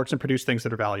up in networks, and produce things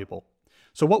that are valuable.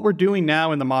 So what we're doing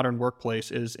now in the modern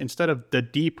workplace is, instead of the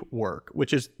deep work,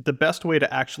 which is the best way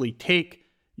to actually take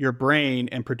your brain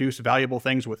and produce valuable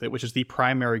things with it, which is the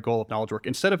primary goal of knowledge work.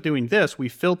 Instead of doing this, we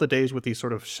filled the days with these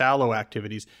sort of shallow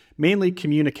activities, mainly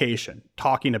communication,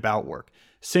 talking about work,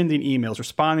 sending emails,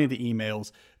 responding to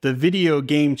emails, the video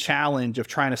game challenge of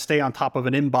trying to stay on top of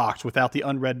an inbox without the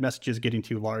unread messages getting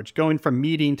too large, going from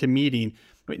meeting to meeting.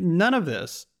 None of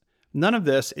this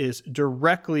is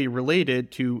directly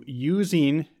related to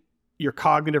using your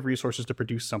cognitive resources to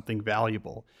produce something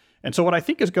valuable. And so what I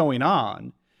think is going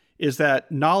on is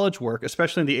that knowledge work,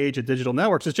 especially in the age of digital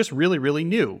networks, is just really, really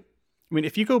new. I mean,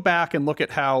 if you go back and look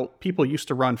at how people used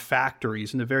to run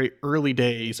factories in the very early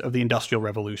days of the Industrial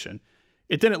Revolution,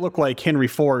 it didn't look like Henry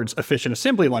Ford's efficient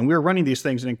assembly line. We were running these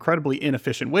things in incredibly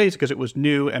inefficient ways because it was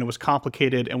new and it was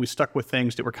complicated, and we stuck with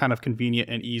things that were kind of convenient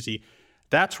and easy.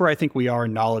 That's where I think we are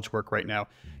in knowledge work right now.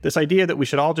 This idea that we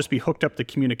should all just be hooked up to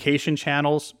communication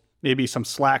channels, maybe some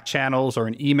Slack channels or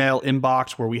an email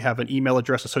inbox where we have an email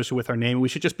address associated with our name. We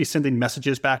should just be sending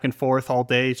messages back and forth all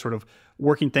day, sort of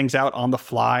working things out on the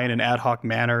fly in an ad hoc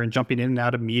manner and jumping in and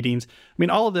out of meetings. I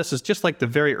mean, all of this is just like the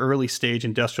very early stage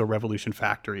Industrial Revolution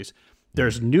factories.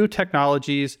 There's new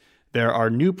technologies, there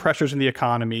are new pressures in the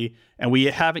economy, and we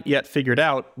haven't yet figured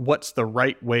out what's the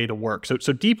right way to work. So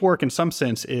deep work, in some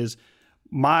sense, is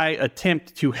my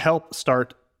attempt to help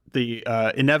start the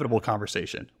inevitable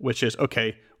conversation, which is,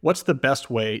 okay, what's the best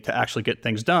way to actually get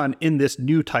things done in this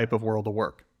new type of world of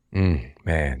work?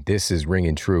 Man, this is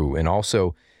ringing true. And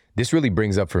also, this really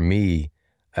brings up for me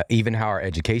even how our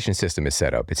education system is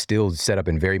set up. It's still set up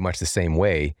in very much the same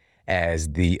way as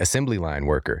the assembly line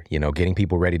worker, getting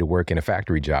people ready to work in a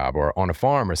factory job or on a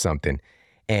farm or something.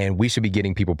 And we should be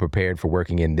getting people prepared for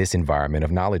working in this environment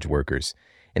of knowledge workers.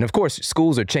 And of course,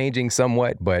 schools are changing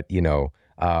somewhat, but,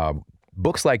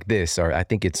 books like this I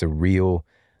think it's a real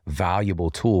valuable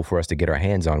tool for us to get our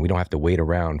hands on. We don't have to wait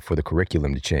around for the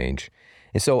curriculum to change.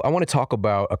 And so I want to talk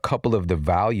about a couple of the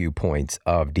value points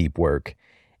of deep work.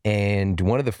 And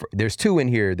there's two in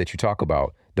here that you talk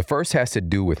about. The first has to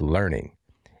do with learning.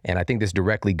 And I think this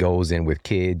directly goes in with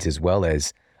kids as well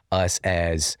as us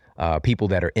as people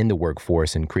that are in the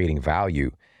workforce and creating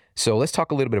value. So let's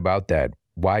talk a little bit about that,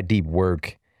 why deep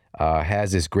work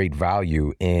has this great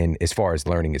value in as far as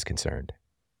learning is concerned.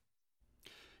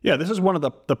 Yeah, this is one of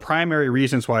the primary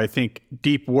reasons why I think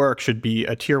deep work should be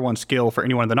a tier 1 skill for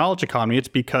anyone in the knowledge economy. It's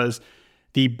because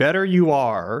the better you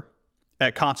are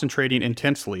at concentrating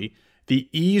intensely, the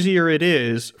easier it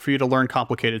is for you to learn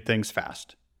complicated things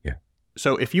fast. Yeah.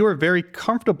 So if you are very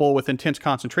comfortable with intense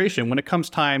concentration, when it comes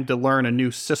time to learn a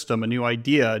new system, a new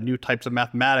idea, new types of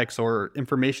mathematics or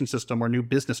information system or new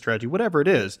business strategy, whatever it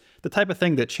is, the type of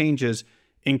thing that changes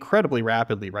incredibly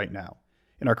rapidly right now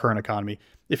in our current economy.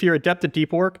 If you're adept at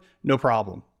deep work, no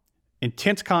problem.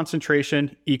 Intense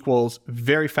concentration equals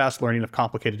very fast learning of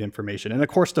complicated information. And of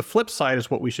course, the flip side is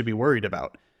what we should be worried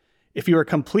about. If you are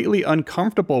completely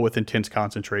uncomfortable with intense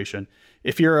concentration,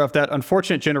 if you're of that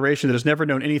unfortunate generation that has never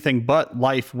known anything but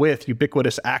life with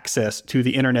ubiquitous access to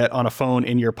the internet on a phone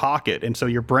in your pocket, and so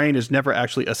your brain has never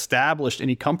actually established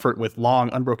any comfort with long,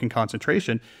 unbroken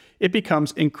concentration, it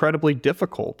becomes incredibly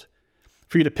difficult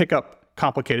for you to pick up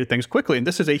complicated things quickly. And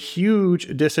this is a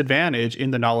huge disadvantage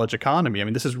in the knowledge economy. I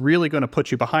mean, this is really going to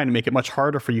put you behind and make it much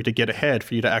harder for you to get ahead,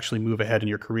 for you to actually move ahead in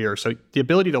your career. So the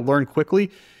ability to learn quickly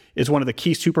is one of the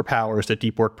key superpowers that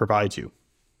deep work provides you.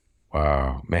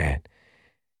 Wow, man.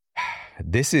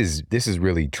 This is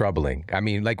really troubling. I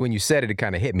mean, like when you said it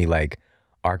kind of hit me like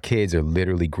our kids are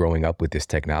literally growing up with this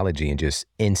technology and just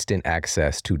instant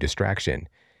access to distraction,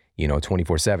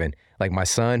 24/7. Like my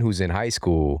son who's in high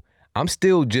school, I'm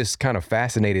still just kind of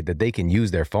fascinated that they can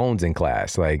use their phones in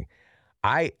class. Like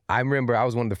I remember I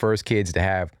was one of the first kids to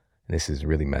have, and this is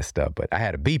really messed up, but I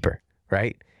had a beeper,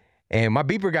 right? And my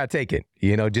beeper got taken,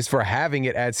 just for having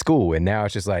it at school. And now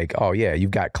it's just like, oh yeah,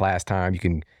 you've got class time. You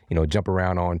can, jump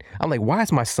around on. I'm like, why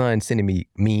is my son sending me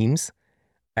memes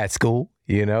at school,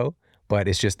 but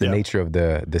it's just the nature of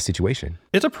the situation.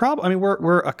 It's a problem. I mean,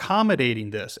 we're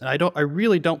accommodating this, and I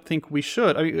really don't think we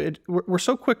should. I mean, we're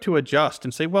so quick to adjust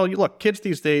and say, well, look, kids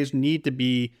these days need to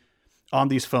be on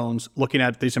these phones, looking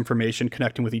at this information,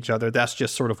 connecting with each other. That's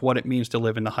just sort of what it means to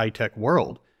live in the high-tech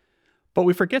world. But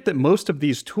we forget that most of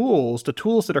these tools, the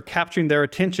tools that are capturing their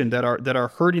attention, that are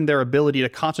hurting their ability to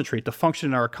concentrate, to function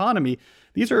in our economy,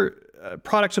 these are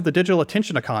products of the digital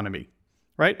attention economy,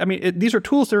 right? I mean, these are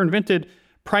tools that are invented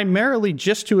primarily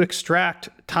just to extract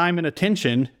time and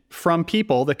attention from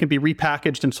people that can be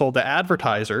repackaged and sold to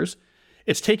advertisers.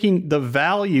 It's taking the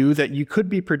value that you could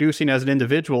be producing as an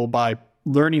individual by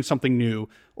learning something new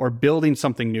or building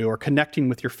something new or connecting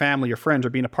with your family, your friends, or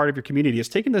being a part of your community. It's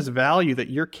taking this value that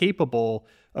you're capable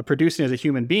of producing as a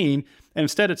human being, and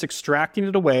instead it's extracting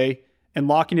it away and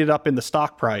locking it up in the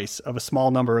stock price of a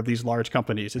small number of these large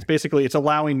companies. It's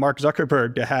allowing Mark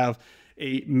Zuckerberg to have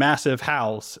a massive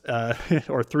house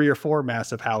or 3 or 4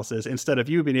 massive houses instead of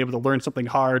you being able to learn something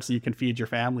hard so you can feed your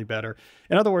family better.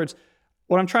 In other words,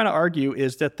 what I'm trying to argue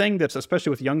is the thing that's, especially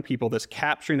with young people, that's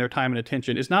capturing their time and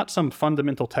attention is not some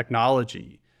fundamental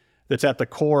technology that's at the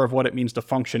core of what it means to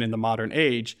function in the modern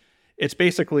age. It's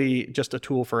basically just a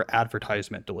tool for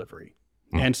advertisement delivery.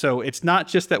 And so it's not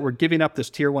just that we're giving up this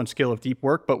tier 1 skill of deep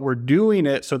work, but we're doing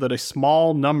it so that a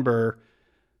small number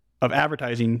of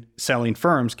advertising selling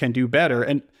firms can do better.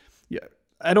 And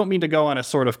I don't mean to go on a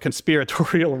sort of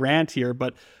conspiratorial rant here,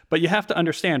 but you have to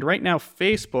understand right now,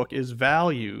 Facebook is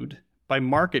valued by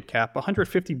market cap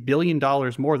 $150 billion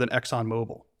more than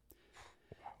ExxonMobil.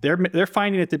 They're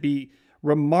finding it to be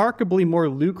remarkably more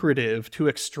lucrative to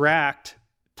extract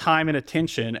time and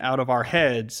attention out of our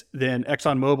heads than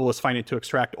ExxonMobil is finding to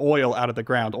extract oil out of the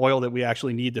ground, oil that we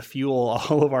actually need to fuel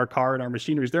all of our car and our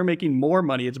machineries. They're making more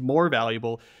money. It's more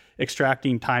valuable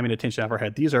extracting time and attention out of our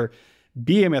head. These are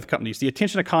behemoth companies. The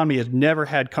attention economy has never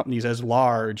had companies as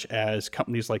large as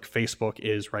companies like Facebook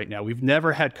is right now. We've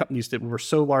never had companies that were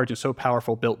so large and so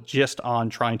powerful built just on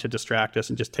trying to distract us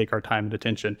and just take our time and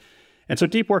attention. And so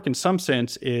deep work in some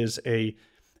sense is a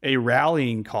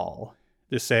rallying call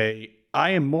to say,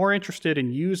 I am more interested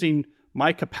in using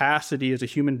my capacity as a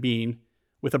human being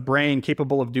with a brain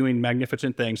capable of doing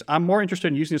magnificent things. I'm more interested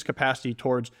in using this capacity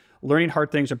towards learning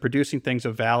hard things and producing things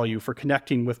of value, for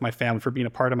connecting with my family, for being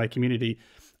a part of my community.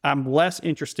 I'm less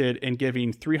interested in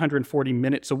giving 340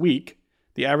 minutes a week,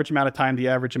 the average amount of time the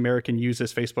average American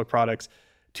uses Facebook products,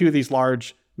 to these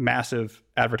large, massive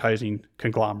advertising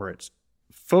conglomerates.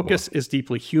 Focus is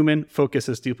deeply human. Focus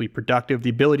is deeply productive. The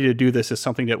ability to do this is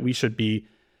something that we should be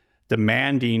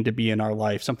demanding to be in our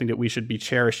life, something that we should be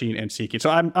cherishing and seeking. So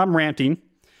I'm ranting.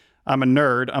 I'm a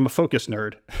nerd. I'm a focus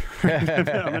nerd.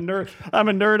 I'm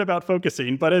a nerd about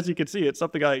focusing. But as you can see, it's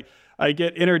something I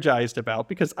get energized about,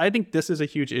 because I think this is a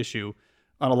huge issue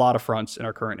on a lot of fronts in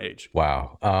our current age.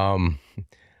 Wow.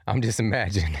 I'm just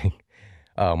imagining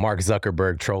Mark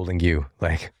Zuckerberg trolling you.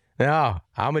 Like, no,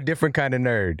 I'm a different kind of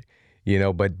nerd.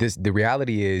 But the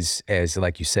reality is, as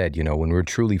like you said, when we're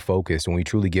truly focused, when we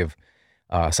truly give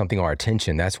something our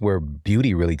attention, that's where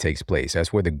beauty really takes place.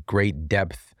 That's where the great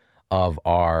depth of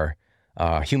our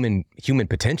human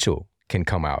potential can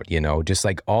come out. Just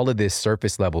like all of this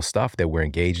surface level stuff that we're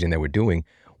engaged in, that we're doing,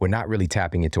 we're not really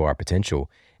tapping into our potential.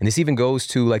 And this even goes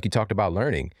to, like you talked about,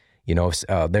 learning. There's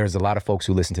a lot of folks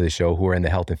who listen to the show who are in the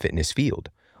health and fitness field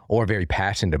or very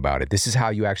passionate about it. This is how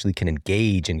you actually can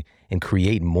engage and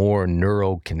create more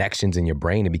neural connections in your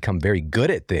brain and become very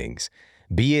good at things,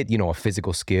 be it, a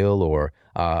physical skill or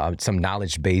some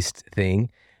knowledge-based thing.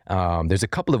 There's a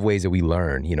couple of ways that we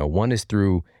learn. One is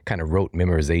through kind of rote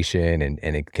memorization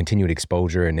and continued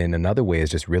exposure. And then another way is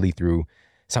just really through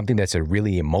something that's a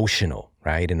really emotional,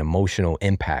 right? An emotional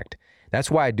impact.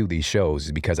 That's why I do these shows,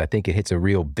 is because I think it hits a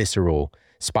real visceral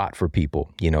spot for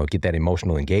people, get that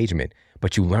emotional engagement.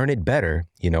 But you learn it better,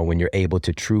 when you're able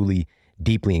to truly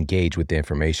deeply engage with the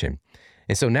information.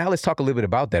 And so now let's talk a little bit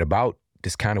about that, about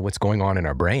just kind of what's going on in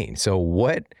our brain. So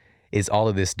what is all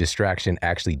of this distraction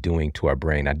actually doing to our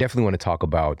brain? I definitely want to talk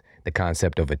about the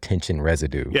concept of attention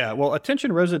residue. Yeah, well,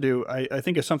 attention residue, I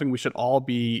think, is something we should all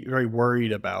be very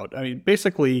worried about. I mean,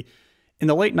 basically, in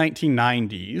the late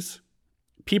 1990s,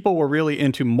 people were really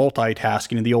into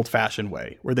multitasking in the old-fashioned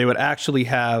way, where they would actually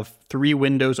have 3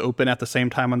 windows open at the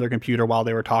same time on their computer while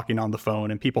they were talking on the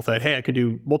phone. And people said, hey, I could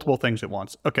do multiple things at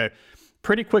once. Okay,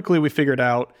 pretty quickly we figured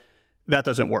out that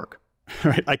doesn't work.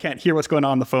 Right? I can't hear what's going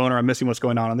on the phone, or I'm missing what's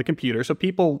going on the computer. So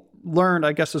people learned,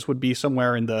 I guess this would be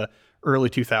somewhere in the early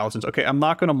 2000s, okay, I'm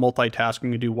not going to multitask, I'm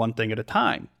going to do one thing at a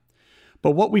time.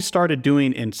 But what we started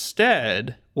doing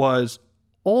instead was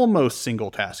almost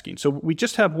single tasking. So we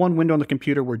just have one window on the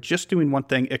computer, we're just doing one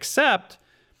thing, except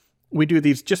we do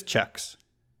these just checks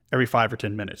every 5 or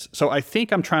 10 minutes. So I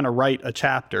think I'm trying to write a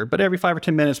chapter, but every 5 or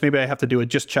 10 minutes, maybe I have to do a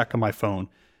just check on my phone,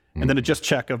 and then a just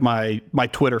check of my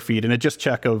Twitter feed, and a just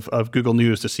check of Google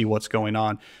News to see what's going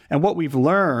on. And what we've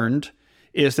learned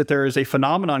is that there is a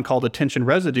phenomenon called attention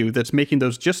residue that's making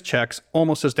those just checks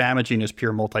almost as damaging as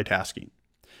pure multitasking.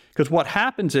 Because what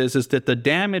happens is that the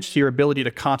damage to your ability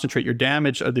to concentrate, your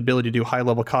damage of the ability to do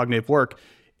high-level cognitive work,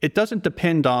 it doesn't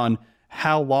depend on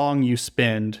how long you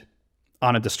spend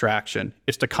on a distraction.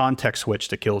 It's the context switch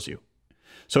that kills you.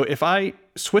 So if I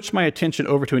switch my attention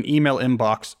over to an email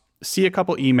inbox, see a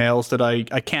couple emails that I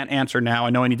can't answer now, I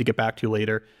know I need to get back to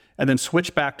later, and then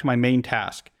switch back to my main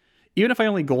task, even if I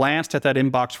only glanced at that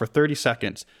inbox for 30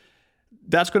 seconds,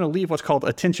 that's going to leave what's called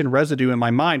attention residue in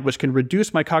my mind, which can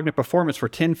reduce my cognitive performance for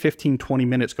 10, 15, 20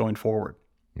 minutes going forward.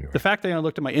 Yeah. The fact that I only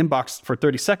looked at my inbox for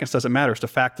 30 seconds doesn't matter. It's the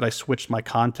fact that I switched my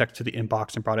context to the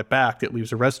inbox and brought it back that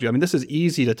leaves a residue. I mean, this is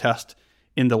easy to test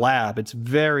in the lab. It's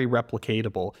very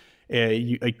replicatable.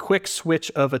 A quick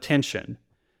switch of attention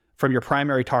from your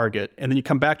primary target, and then you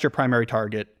come back to your primary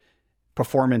target,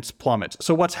 performance plummets.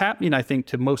 So what's happening, I think,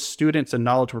 to most students and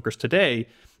knowledge workers today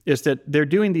is that they're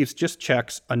doing these just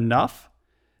checks enough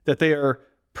that they are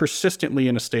persistently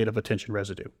in a state of attention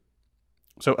residue.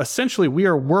 So essentially, we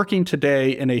are working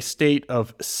today in a state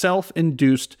of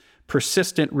self-induced,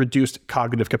 persistent, reduced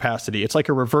cognitive capacity. It's like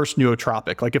a reverse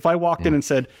nootropic. Like if I walked in and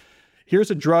said,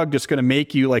 here's a drug that's going to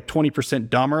make you like 20%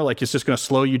 dumber, like it's just going to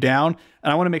slow you down,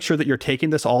 and I want to make sure that you're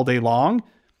taking this all day long,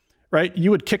 right?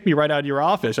 You would kick me right out of your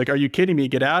office. Like, are you kidding me?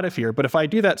 Get out of here. But if I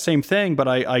do that same thing, but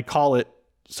I call it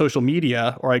social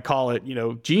media, or I call it,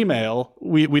 Gmail,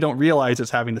 we don't realize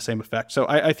it's having the same effect. So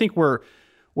I think we're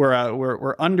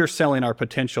underselling our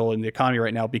potential in the economy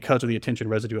right now because of the attention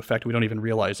residue effect. We don't even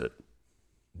realize it.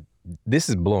 This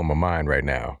is blowing my mind right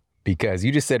now because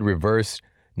you just said reverse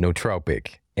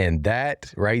nootropic, and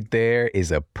that right there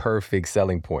is a perfect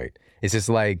selling point. It's just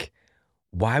like,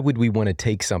 why would we want to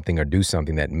take something or do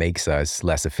something that makes us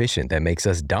less efficient, that makes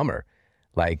us dumber?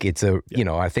 Like it's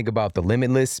I think about the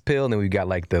Limitless pill, and then we've got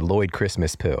like the Lloyd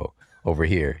Christmas pill over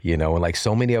here, and like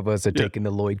so many of us are taking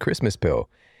the Lloyd Christmas pill.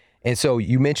 And so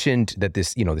you mentioned that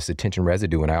this attention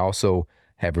residue, and I also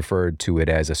have referred to it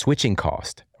as a switching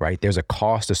cost, right? There's a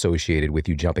cost associated with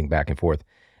you jumping back and forth.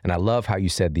 And I love how you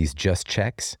said these just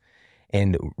checks.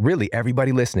 And really,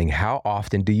 everybody listening, how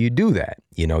often do you do that?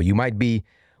 You might be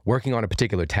working on a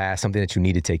particular task, something that you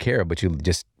need to take care of, but you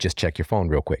just check your phone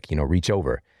real quick, reach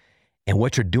over. And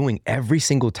what you're doing every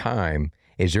single time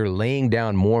is you're laying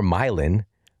down more myelin,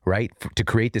 right, to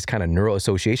create this kind of neural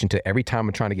association to every time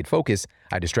I'm trying to get focused,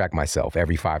 I distract myself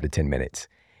every 5 to 10 minutes.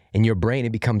 In your brain,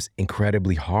 it becomes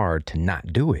incredibly hard to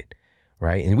not do it,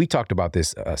 right? And we talked about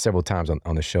this several times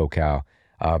on the show, Cal,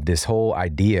 this whole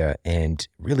idea and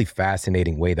really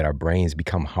fascinating way that our brains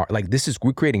become hard. Like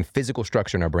we're creating physical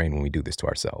structure in our brain when we do this to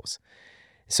ourselves.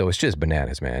 So it's just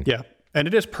bananas, man. Yeah. And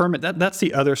it is permanent. That's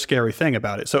the other scary thing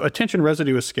about it. So attention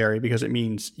residue is scary because it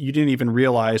means you didn't even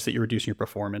realize that you're reducing your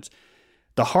performance.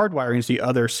 The hardwiring is the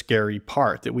other scary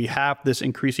part, that we have this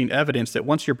increasing evidence that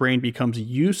once your brain becomes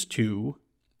used to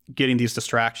getting these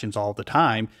distractions all the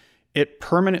time, it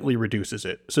permanently reduces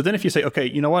it. So then if you say, okay,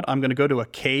 you know what, I'm going to go to a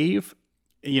cave,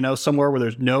 somewhere where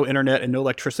there's no internet and no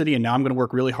electricity, and now I'm going to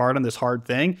work really hard on this hard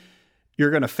thing, you're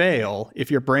going to fail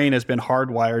if your brain has been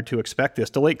hardwired to expect this.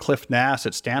 The late Cliff Nass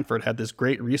at Stanford had this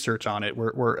great research on it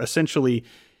where essentially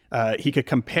he could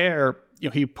compare,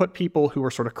 he put people who were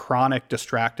sort of chronic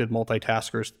distracted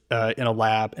multitaskers in a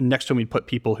lab, and next to him he'd put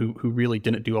people who really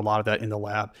didn't do a lot of that in the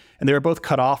lab. And they were both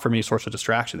cut off from any source of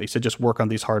distraction. They said, just work on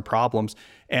these hard problems.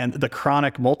 And the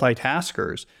chronic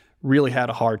multitaskers really had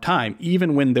a hard time,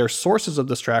 even when their sources of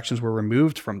distractions were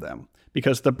removed from them,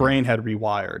 because the brain had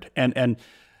rewired. And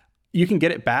you can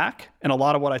get it back. And a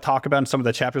lot of what I talk about in some of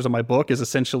the chapters of my book is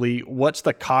essentially what's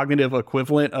the cognitive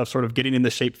equivalent of sort of getting into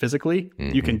shape physically.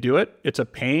 Mm-hmm. You can do it. It's a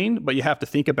pain, but you have to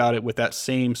think about it with that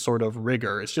same sort of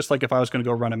rigor. It's just like if I was going to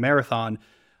go run a marathon,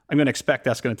 I'm going to expect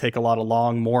that's going to take a lot of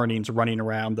long mornings running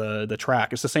around the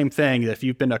track. It's the same thing that if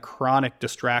you've been a chronic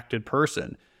distracted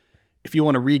person, if you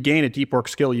want to regain a deep work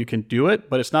skill, you can do it,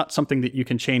 but it's not something that you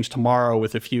can change tomorrow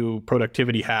with a few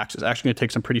productivity hacks. It's actually going to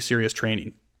take some pretty serious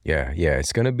training. Yeah,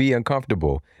 it's going to be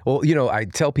uncomfortable. Well, I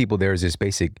tell people there's this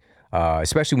basic,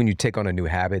 especially when you take on a new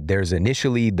habit, there's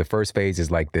initially the first phase is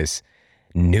like this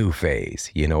new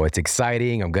phase. It's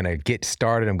exciting. I'm going to get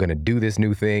started. I'm going to do this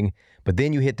new thing. But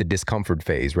then you hit the discomfort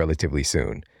phase relatively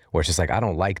soon, where it's just like, I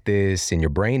don't like this. And your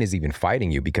brain is even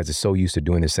fighting you because it's so used to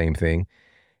doing the same thing.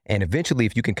 And eventually,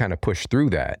 if you can kind of push through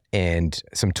that, and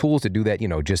some tools to do that,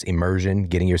 just immersion,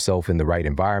 getting yourself in the right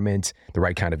environment, the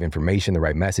right kind of information, the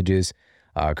right messages,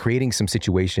 creating some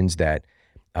situations that,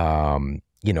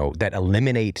 that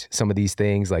eliminate some of these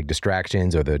things like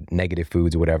distractions or the negative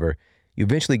foods or whatever, you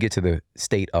eventually get to the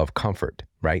state of comfort,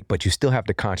 right? But you still have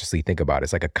to consciously think about it.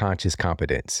 It's like a conscious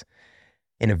competence.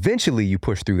 And eventually you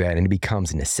push through that and it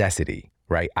becomes a necessity,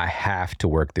 right? I have to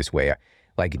work this way.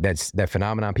 Like that's that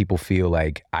phenomenon people feel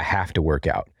like I have to work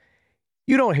out.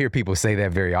 You don't hear people say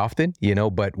that very often,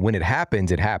 but when it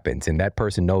happens, and that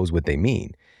person knows what they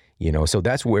mean, so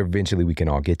that's where eventually we can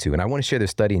all get to. And I want to share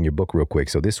this study in your book real quick.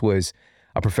 So this was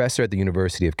a professor at the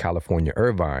University of California,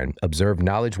 Irvine, observed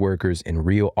knowledge workers in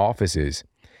real offices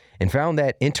and found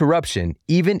that interruption,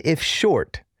 even if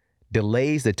short,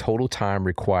 delays the total time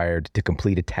required to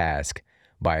complete a task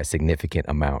by a significant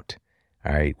amount.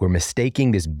 All right. We're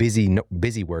mistaking this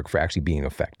busy work for actually being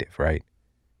effective, right?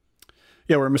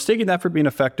 Yeah, we're mistaking that for being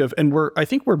effective. And I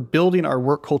think we're building our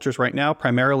work cultures right now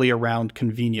primarily around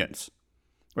convenience,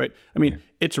 right? I mean,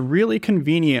 It's really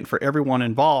convenient for everyone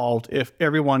involved if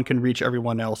everyone can reach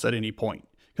everyone else at any point,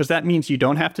 because that means you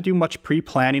don't have to do much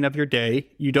pre-planning of your day.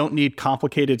 You don't need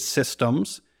complicated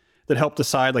systems that help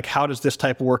decide, like, how does this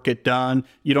type of work get done?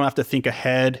 You don't have to think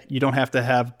ahead. You don't have to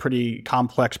have pretty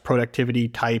complex productivity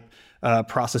type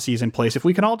processes in place. If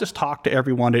we can all just talk to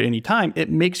everyone at any time, it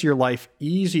makes your life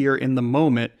easier in the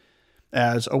moment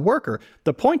as a worker.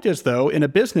 The point is, though, in a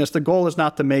business, the goal is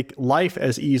not to make life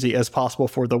as easy as possible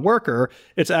for the worker.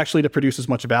 It's actually to produce as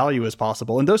much value as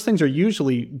possible. And those things are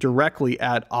usually directly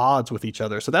at odds with each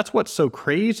other. So that's what's so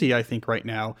crazy, I think, right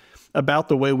now about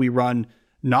the way we run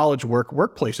knowledge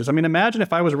workplaces. I mean, imagine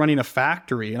if I was running a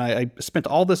factory and I spent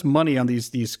all this money on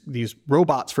these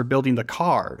robots for building the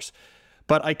cars,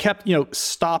 but I kept,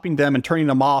 stopping them and turning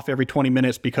them off every 20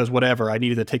 minutes because whatever, I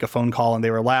needed to take a phone call and they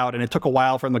were loud. And it took a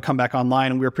while for them to come back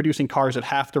online and we were producing cars at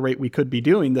half the rate we could be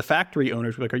doing. The factory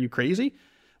owners were like, are you crazy?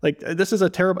 Like, this is a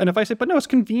terrible, and if I say, but no, it's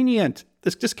convenient.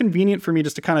 It's just convenient for me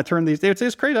just to kind of turn these, they would say,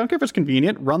 it's crazy. I don't care if it's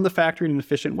convenient. Run the factory in an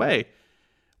efficient way.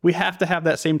 We have to have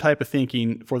that same type of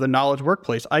thinking for the knowledge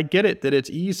workplace. I get it that it's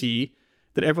easy,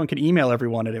 that everyone can email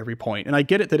everyone at every point. And I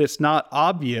get it that it's not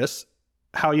obvious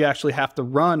how you actually have to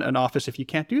run an office if you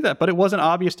can't do that. But it wasn't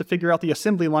obvious to figure out the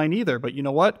assembly line either. But you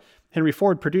know what? Henry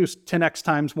Ford produced 10x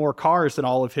times more cars than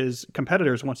all of his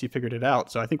competitors once he figured it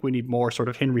out. So I think we need more sort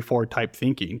of Henry Ford type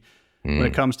thinking when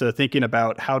it comes to thinking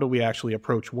about how do we actually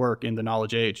approach work in the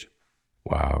knowledge age.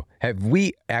 Wow. Have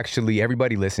we actually,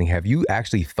 everybody listening, have you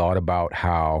actually thought about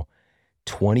how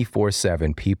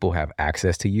 24/7 people have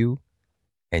access to you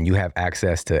and you have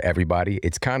access to everybody?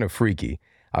 It's kind of freaky.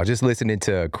 I was just listening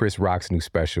to Chris Rock's new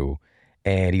special,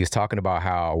 and he was talking about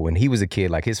how when he was a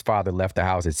kid, like his father left the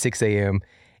house at 6 a.m.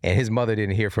 and his mother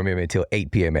didn't hear from him until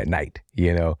 8 p.m. at night,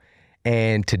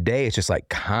 And today it's just like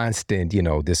constant,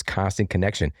 this constant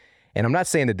connection. And I'm not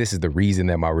saying that this is the reason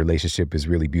that my relationship is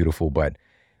really beautiful, but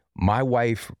my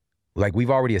wife, like we've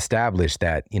already established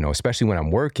that, especially when I'm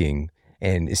working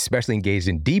and especially engaged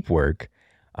in deep work,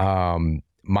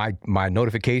 my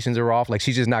notifications are off. Like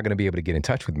she's just not going to be able to get in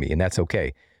touch with me. And that's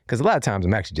okay. Because a lot of times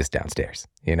I'm actually just downstairs,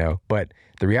 But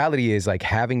the reality is like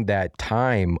having that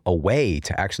time away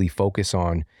to actually focus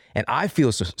on, and I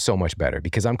feel so much better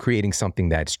because I'm creating something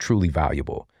that's truly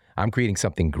valuable. I'm creating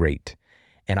something great.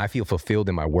 And I feel fulfilled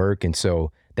in my work. And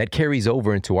so that carries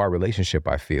over into our relationship,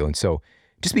 I feel. And so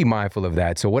just be mindful of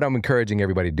that. So what I'm encouraging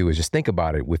everybody to do is just think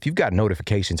about it. If you've got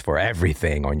notifications for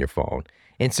everything on your phone,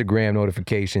 Instagram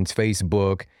notifications,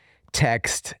 Facebook,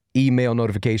 text, email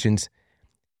notifications,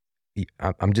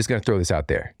 I'm just going to throw this out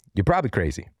there. You're probably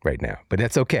crazy right now, but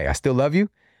that's okay. I still love you.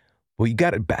 Well, you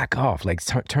got to back off. Like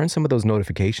turn some of those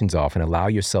notifications off and allow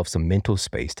yourself some mental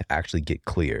space to actually get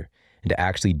clear and to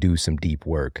actually do some deep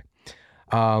work.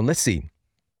 Let's see.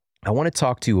 I want to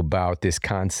talk to you about this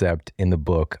concept in the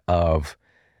book of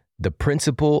the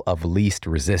principle of least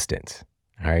resistance.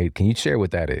 All right. Can you share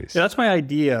what that is? Yeah, that's my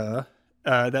idea,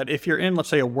 that if you're in, let's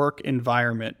say, a work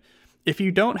environment, if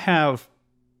you don't have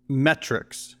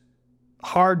metrics,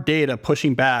 hard data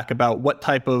pushing back about what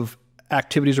type of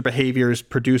activities or behaviors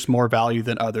produce more value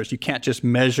than others, you can't just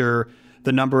measure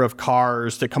the number of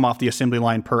cars that come off the assembly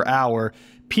line per hour.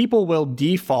 People will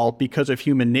default, because of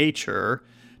human nature,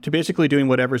 to basically doing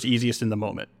whatever's easiest in the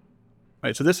moment.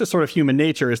 Right? So this is sort of human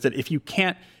nature, is that if you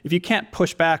can't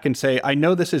push back and say, I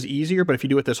know this is easier, but if you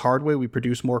do it this hard way, we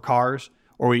produce more cars,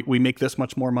 or we make this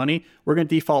much more money, we're going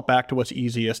to default back to what's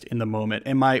easiest in the moment.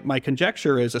 And my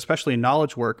conjecture is, especially in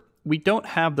knowledge work, we don't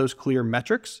have those clear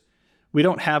metrics. We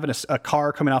don't have a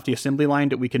car coming off the assembly line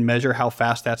that we can measure how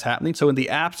fast that's happening. So in the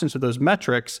absence of those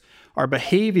metrics, our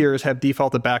behaviors have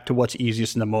defaulted back to what's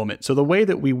easiest in the moment. So the way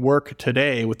that we work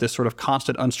today with this sort of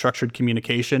constant unstructured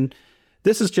communication,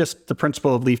 This is just the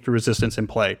principle of leaf to resistance in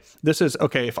play. This is,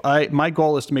 okay, if my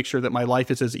goal is to make sure that my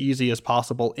life is as easy as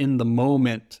possible in the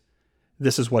moment,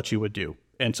 this is what you would do.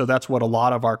 And so that's what a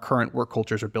lot of our current work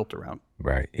cultures are built around.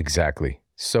 Right, exactly.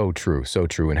 So true, so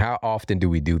true. And how often do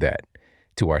we do that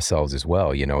to ourselves as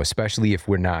well, especially if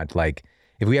we're not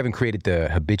if we haven't created the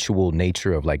habitual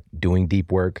nature of doing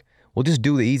deep work, we'll just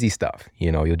do the easy stuff.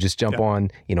 You'll just jump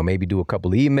on, maybe do a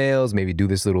couple of emails, maybe do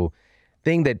this little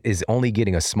thing that is only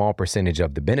getting a small percentage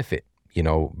of the benefit,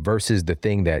 versus the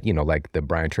thing that, like the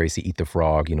Brian Tracy, Eat the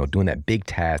Frog, doing that big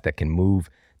task that can move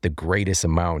the greatest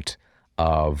amount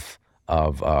of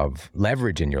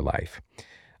leverage in your life.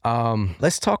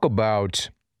 Let's talk about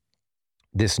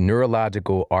this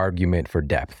neurological argument for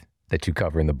depth that you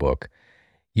cover in the book.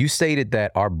 You stated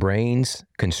that our brains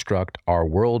construct our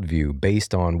worldview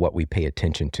based on what we pay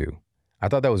attention to. I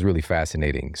thought that was really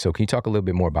fascinating. So can you talk a little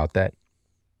bit more about that?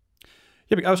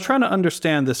 Yeah, I was trying to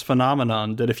understand this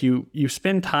phenomenon that if you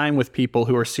spend time with people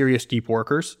who are serious deep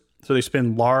workers, so they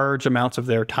spend large amounts of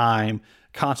their time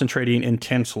concentrating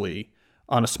intensely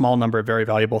on a small number of very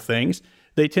valuable things,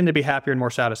 they tend to be happier and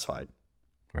more satisfied.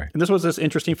 Right. And this was this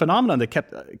interesting phenomenon that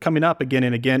kept coming up again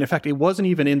and again. In fact, it wasn't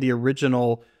even in the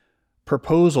original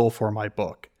proposal for my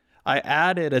book. I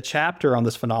added a chapter on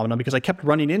this phenomenon because I kept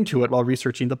running into it while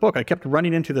researching the book. I kept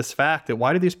running into this fact that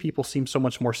why do these people seem so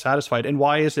much more satisfied? And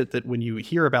why is it that when you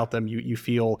hear about them, you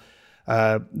feel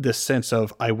this sense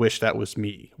of, I wish that was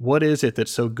me? What is it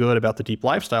that's so good about the deep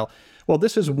lifestyle? Well,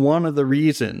 this is one of the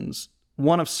reasons,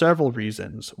 one of several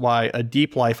reasons why a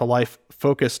deep life, a life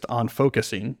focused on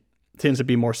focusing, tends to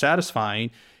be more satisfying,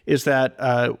 is that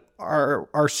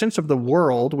our sense of the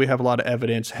world, we have a lot of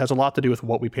evidence, has a lot to do with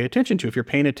what we pay attention to. If you're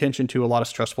paying attention to a lot of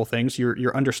stressful things,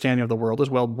 your understanding of the world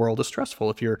is, well, the world is stressful.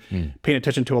 If you're paying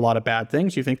attention to a lot of bad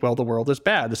things, you think, well, the world is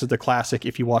bad. This is the classic,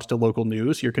 if you watch the local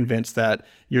news, you're convinced that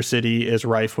your city is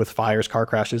rife with fires, car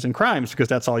crashes, and crimes, because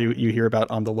that's all you hear about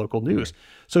on the local news.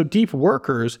 So deep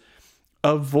workers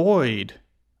avoid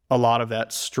a lot of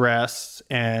that stress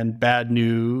and bad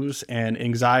news and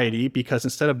anxiety, because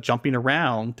instead of jumping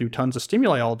around through tons of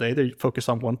stimuli all day, they focus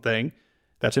on one thing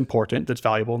that's important, that's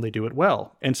valuable, and they do it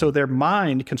well. And so their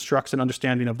mind constructs an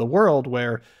understanding of the world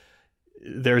where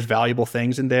there's valuable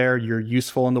things in there, you're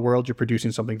useful in the world, you're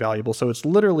producing something valuable. So it's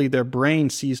literally their brain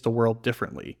sees the world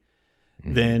differently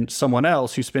than someone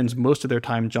else who spends most of their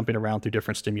time jumping around through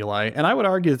different stimuli. And I would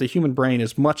argue that the human brain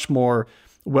is much more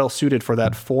well suited for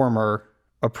that former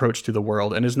approach to the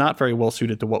world, and is not very well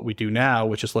suited to what we do now,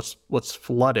 which is let's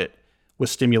flood it with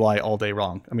stimuli all day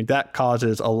long. I mean, that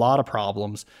causes a lot of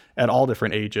problems at all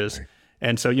different ages. Right.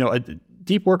 And so,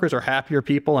 deep workers are happier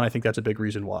people, and I think that's a big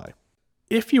reason why.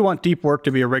 If you want deep work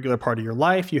to be a regular part of your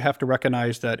life, you have to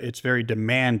recognize that it's very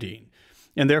demanding.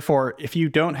 And therefore, if you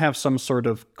don't have some sort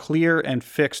of clear and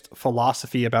fixed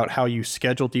philosophy about how you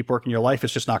schedule deep work in your life,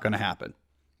 it's just not going to happen.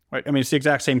 Right? I mean, it's the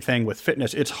exact same thing with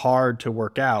fitness. It's hard to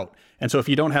work out. And so if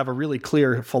you don't have a really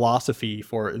clear philosophy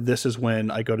for this is when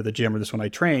I go to the gym or this is when I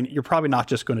train, you're probably not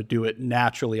just going to do it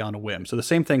naturally on a whim. So the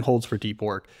same thing holds for deep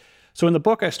work. So in the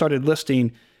book, I started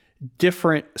listing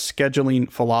different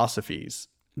scheduling philosophies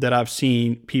that I've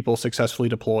seen people successfully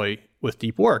deploy with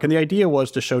deep work. And the idea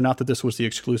was to show not that this was the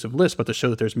exclusive list, but to show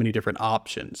that there's many different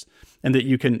options and that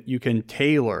you can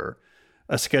tailor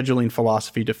a scheduling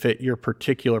philosophy to fit your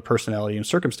particular personality and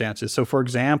circumstances. So for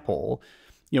example,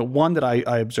 one that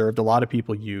I observed a lot of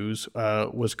people use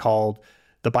was called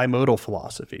the bimodal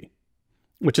philosophy,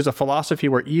 which is a philosophy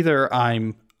where either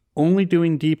I'm only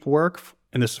doing deep work,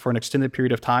 and this is for an extended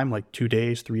period of time, like 2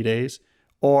 days, 3 days,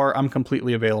 or I'm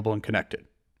completely available and connected.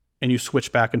 And you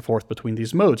switch back and forth between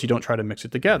these modes. You don't try to mix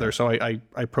it together. So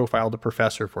I profiled a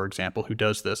professor, for example, who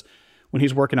does this. When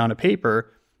he's working on a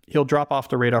paper, he'll drop off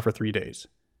the radar for 3 days.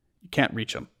 You can't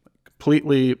reach him.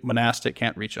 Completely monastic,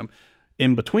 can't reach him.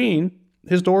 In between,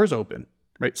 his door is open,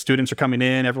 right? Students are coming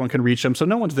in, everyone can reach him. So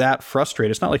no one's that frustrated.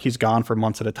 It's not like he's gone for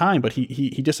months at a time, but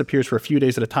he disappears for a few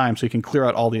days at a time so he can clear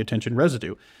out all the attention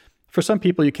residue. For some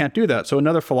people, you can't do that. So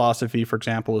another philosophy, for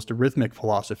example, is the rhythmic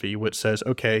philosophy, which says,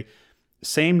 okay,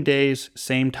 same days,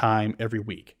 same time every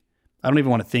week. I don't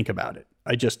even want to think about it.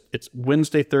 It's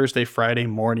Wednesday, Thursday, Friday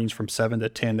mornings from 7 to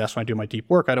 10. That's when I do my deep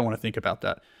work. I don't want to think about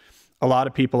that. A lot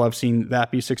of people, I've seen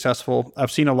that be successful.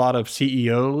 I've seen a lot of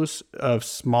CEOs of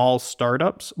small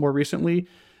startups more recently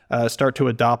start to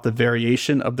adopt the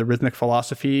variation of the rhythmic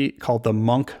philosophy called the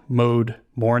monk mode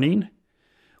morning,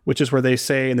 which is where they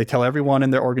say, and they tell everyone in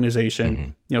their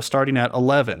organization, starting at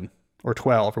 11 or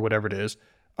 12 or whatever it is,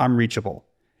 I'm reachable.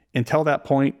 Until that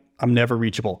point, I'm never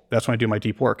reachable. That's when I do my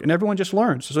deep work. And everyone just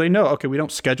learns. So they know, okay, we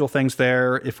don't schedule things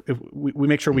there. If we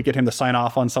make sure we get him to sign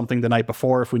off on something the night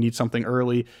before, if we need something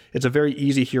early, it's a very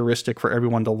easy heuristic for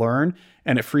everyone to learn.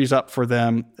 And it frees up for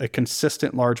them a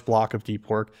consistent large block of deep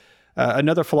work.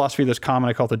 Another philosophy that's common,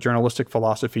 I call it the journalistic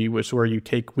philosophy, which is where you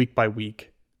take week by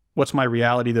week. What's my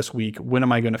reality this week? When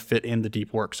am I going to fit in the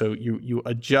deep work? So you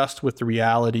adjust with the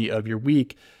reality of your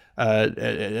week.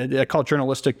 I call it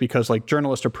journalistic because like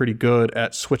journalists are pretty good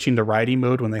at switching to writing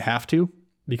mode when they have to,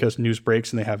 because news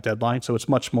breaks and they have deadlines. So it's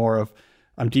much more of,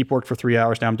 I'm deep worked for 3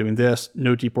 hours, now I'm doing this,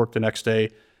 no deep work the next day.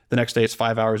 The next day it's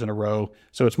 5 hours in a row.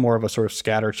 So it's more of a sort of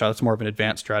scattered shot. It's more of an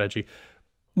advanced strategy.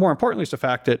 More importantly is the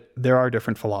fact that there are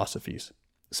different philosophies.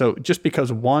 So just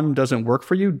because one doesn't work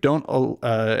for you, don't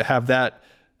have that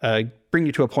bring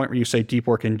you to a point where you say deep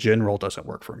work in general doesn't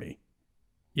work for me.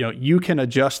 You know, you can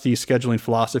adjust these scheduling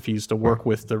philosophies to work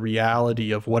with the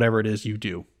reality of whatever it is you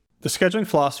do. The scheduling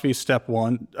philosophy is step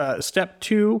one. Step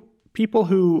two, people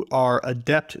who are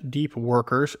adept deep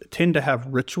workers tend to have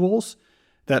rituals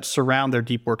that surround their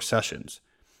deep work sessions.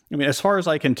 I mean, as far as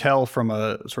I can tell from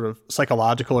a sort of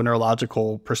psychological or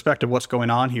neurological perspective, what's going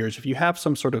on here is if you have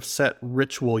some sort of set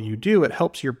ritual you do, it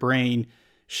helps your brain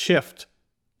shift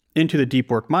into the deep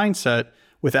work mindset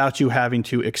without you having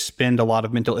to expend a lot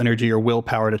of mental energy or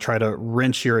willpower to try to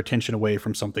wrench your attention away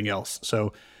from something else.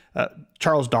 So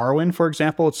Charles Darwin, for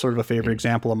example, it's sort of a favorite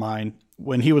example of mine.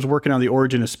 When he was working on the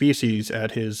origin of species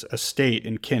at his estate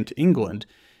in Kent, England,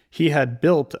 he had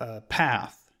built a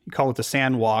path. He called it the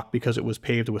sand walk because it was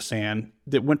paved with sand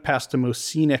that went past the most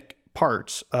scenic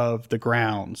parts of the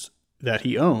grounds that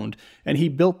he owned. And he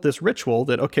built this ritual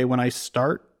that, okay, when I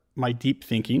start my deep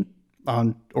thinking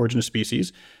on origin of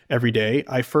species every day,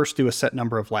 I first do a set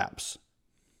number of laps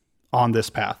on this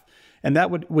path. And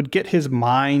that would get his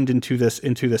mind into this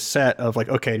set of like,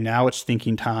 okay, now it's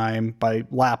thinking time. By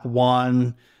lap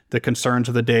 1, the concerns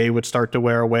of the day would start to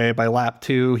wear away. By lap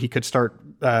 2, he could start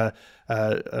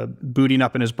booting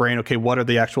up in his brain, okay, what are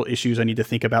the actual issues I need to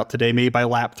think about today? Maybe by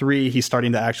lap 3, he's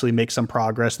starting to actually make some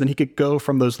progress. Then he could go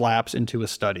from those laps into a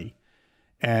study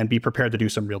and be prepared to do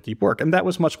some real deep work. And that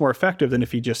was much more effective than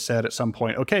if he just said at some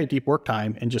point, okay, deep work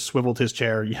time, and just swiveled his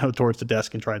chair, towards the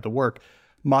desk and tried to work.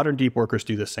 Modern deep workers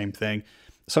do the same thing.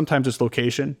 Sometimes it's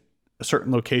location, a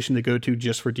certain location to go to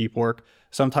just for deep work.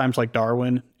 Sometimes, like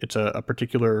Darwin, it's a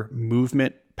particular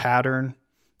movement pattern.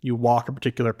 You walk a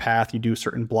particular path, you do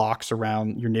certain blocks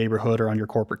around your neighborhood or on your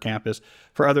corporate campus.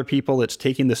 For other people, it's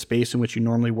taking the space in which you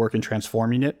normally work and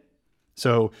transforming it.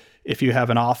 So if you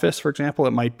have an office, for example,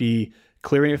 it might be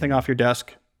clearing everything off your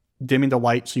desk, dimming the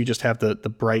light so you just have the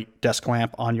bright desk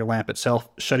lamp on your lamp itself,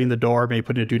 shutting the door, maybe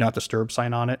putting a do not disturb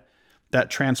sign on it. That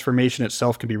transformation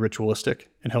itself can be ritualistic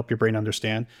and help your brain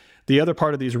understand. The other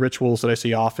part of these rituals that I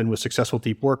see often with successful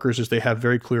deep workers is they have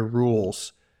very clear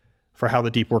rules for how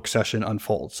the deep work session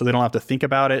unfolds. So they don't have to think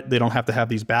about it. They don't have to have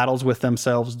these battles with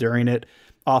themselves during it.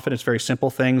 Often it's very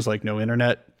simple things like no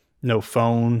internet, no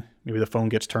phone. Maybe the phone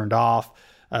gets turned off.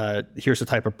 Here's the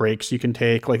type of breaks you can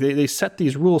take. Like they set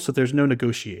these rules so there's no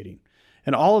negotiating.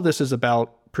 And all of this is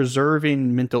about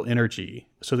preserving mental energy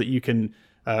so that you can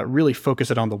really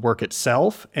focus it on the work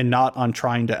itself and not on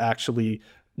trying to actually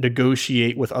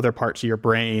negotiate with other parts of your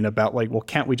brain about like, well,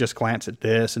 can't we just glance at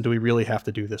this? And do we really have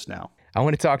to do this now? I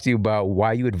want to talk to you about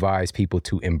why you advise people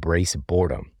to embrace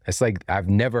boredom. It's like, I've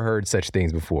never heard such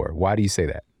things before. Why do you say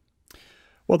that?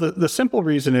 Well, the simple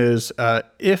reason is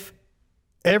if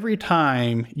every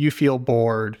time you feel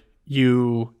bored,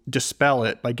 you dispel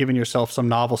it by giving yourself some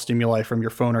novel stimuli from your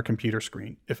phone or computer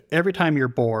screen. If every time you're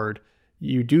bored,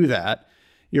 you do that,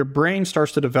 your brain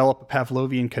starts to develop a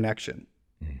Pavlovian connection.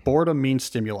 Boredom means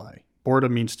stimuli.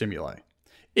 Boredom means stimuli.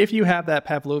 If you have that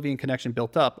Pavlovian connection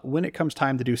built up, when it comes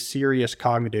time to do serious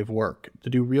cognitive work, to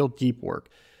do real deep work,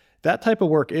 that type of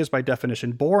work is by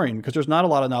definition boring because there's not a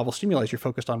lot of novel stimuli. You're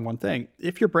focused on one thing.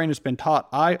 If your brain has been taught,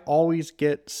 I always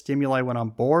get stimuli when I'm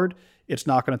bored, it's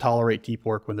not going to tolerate deep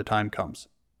work when the time comes.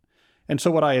 And so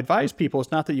what I advise people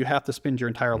is not that you have to spend your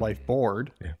entire life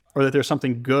bored or that there's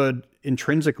something good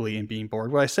intrinsically in being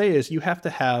bored. What I say is you have to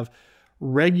have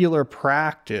regular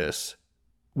practice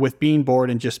with being bored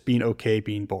and just being okay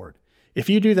being bored. If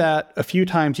you do that a few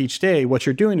times each day, what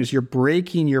you're doing is you're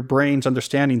breaking your brain's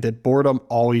understanding that boredom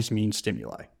always means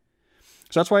stimuli.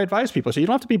 So that's why I advise people. So you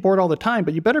don't have to be bored all the time,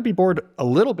 but you better be bored a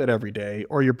little bit every day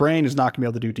or your brain is not going to be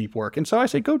able to do deep work. And so I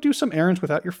say, go do some errands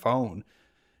without your phone.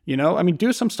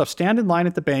 Do some stuff. Stand in line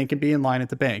at the bank and be in line at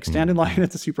the bank. Stand in line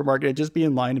at the supermarket and just be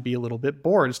in line and be a little bit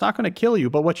bored. It's not going to kill you,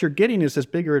 but what you're getting is this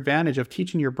bigger advantage of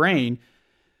teaching your brain.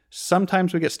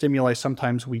 Sometimes we get stimuli,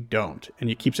 sometimes we don't, and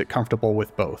it keeps it comfortable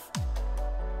with both.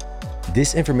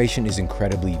 This information is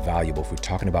incredibly valuable if we're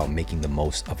talking about making the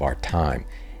most of our time.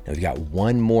 Now, we've got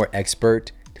one more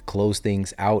expert to close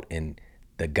things out, and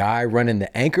the guy running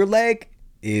the anchor leg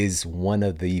is one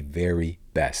of the very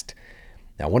best.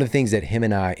 Now, one of the things that him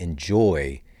and I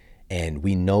enjoy, and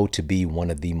we know to be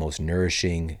one of the most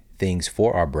nourishing things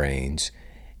for our brains,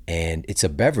 and it's a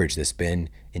beverage that's been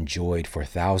enjoyed for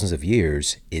thousands of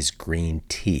years, is green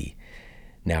tea.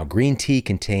 Now, green tea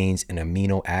contains an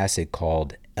amino acid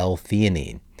called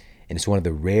L-theanine, and it's one of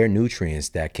the rare nutrients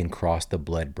that can cross the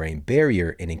blood-brain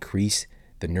barrier and increase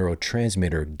the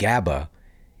neurotransmitter GABA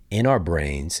in our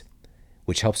brains,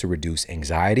 which helps to reduce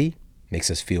anxiety, makes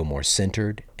us feel more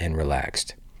centered and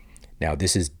relaxed. Now,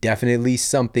 this is definitely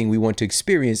something we want to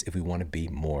experience if we want to be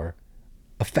more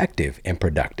effective and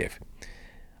productive.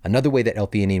 Another way that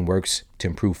L-theanine works to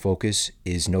improve focus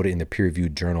is noted in the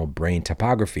peer-reviewed journal Brain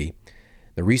Topography.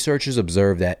 The researchers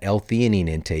observed that L-theanine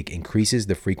intake increases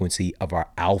the frequency of our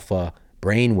alpha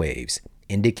brain waves,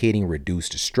 indicating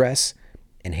reduced stress,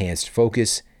 enhanced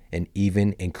focus, and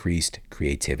even increased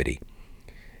creativity.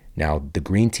 Now, the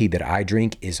green tea that I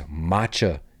drink is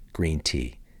matcha green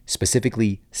tea,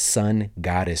 specifically Sun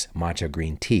Goddess matcha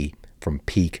green tea from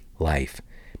Peak Life.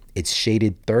 It's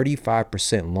shaded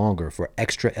 35% longer for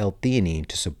extra L-theanine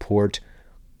to support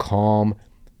calm,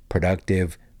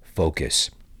 productive focus.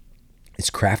 It's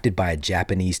crafted by a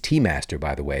Japanese tea master,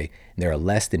 by the way, and there are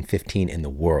less than 15 in the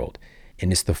world.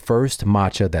 And it's the first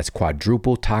matcha that's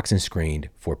quadruple toxin screened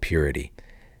for purity.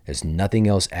 There's nothing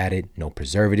else added, no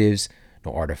preservatives,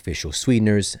 no artificial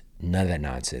sweeteners, none of that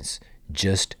nonsense.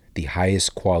 Just the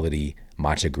highest quality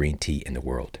matcha green tea in the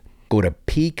world. Go to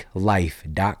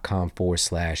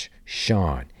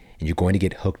peaklife.com/Sean, and you're going to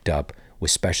get hooked up with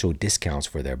special discounts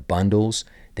for their bundles,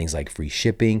 things like free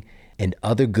shipping, and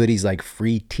other goodies like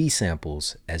free tea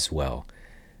samples as well.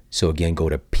 So again, go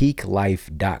to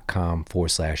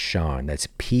peaklife.com/Sean. That's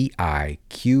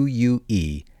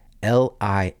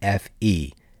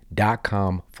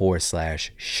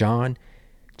PIQUELIFE.com/Sean.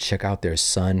 Check out their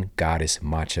Sun Goddess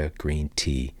Matcha Green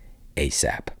Tea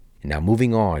ASAP. Now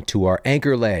moving on to our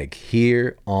anchor leg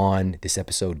here on this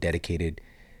episode dedicated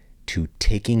to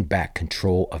taking back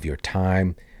control of your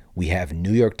time. We have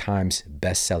New York Times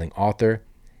bestselling author,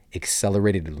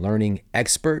 accelerated learning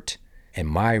expert, and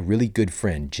my really good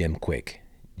friend, Jim Quick.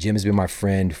 Jim has been my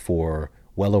friend for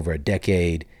well over a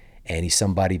decade, and he's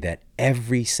somebody that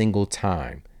every single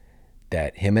time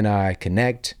that him and I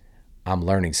connect, I'm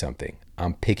learning something.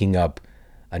 I'm picking up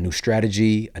a new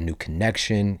strategy, a new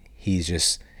connection. He's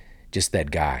just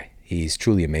that guy. He's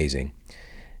truly amazing.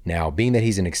 Now, being that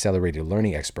he's an accelerated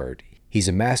learning expert, he's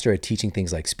a master at teaching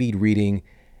things like speed reading,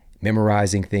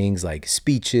 memorizing things like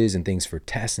speeches and things for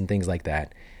tests and things like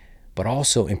that, but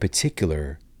also in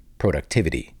particular,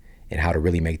 productivity and how to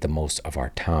really make the most of our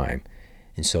time.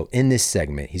 And so in this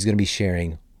segment, he's going to be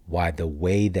sharing why the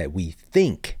way that we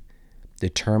think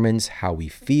determines how we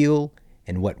feel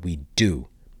and what we do.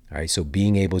 All right. So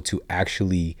being able to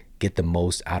actually get the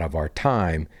most out of our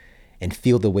time and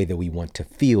feel the way that we want to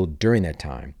feel during that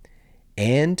time,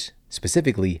 and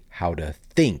specifically how to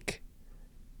think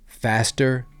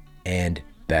faster and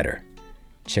better.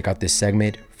 Check out this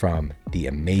segment from the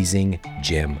amazing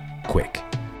Jim Quick.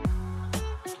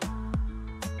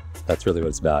 That's really what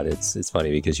it's about. It's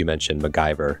funny because you mentioned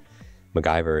MacGyver.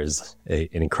 MacGyver is an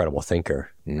incredible thinker,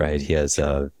 right? He has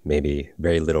maybe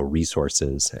very little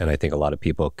resources, and I think a lot of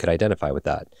people could identify with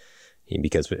that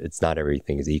because it's not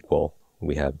everything is equal.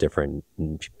 We have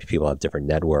people have different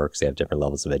networks, they have different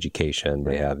levels of education,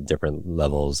 they have different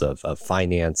levels of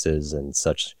finances and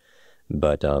such.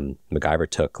 But MacGyver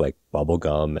took like bubble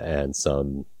gum and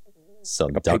some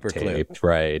like duct tape,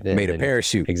 right? Made a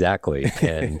parachute. Exactly.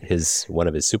 And one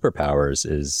of his superpowers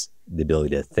is the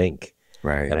ability to think.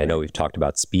 Right. And I know we've talked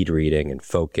about speed reading and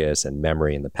focus and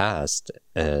memory in the past,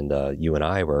 and you and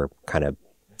I were kind of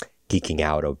geeking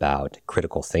out about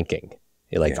critical thinking.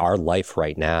 Like our life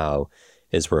right now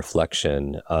is a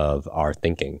reflection of our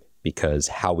thinking, because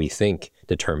how we think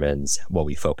determines what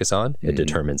we focus on. It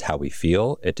determines how we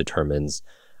feel. It determines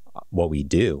what we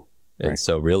do. And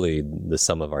so really the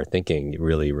sum of our thinking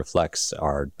really reflects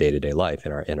our day-to-day life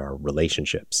in our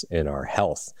relationships, in our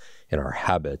health, in our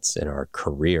habits, in our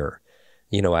career.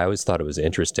 You know, I always thought it was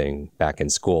interesting back in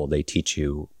school, they teach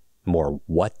you more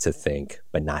what to think,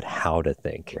 but not how to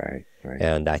think. Right.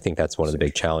 And I think that's one of the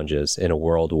big challenges in a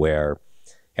world where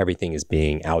everything is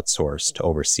being outsourced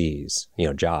overseas,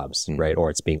 jobs, right? Or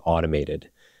it's being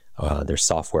automated. There's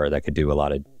software that could do a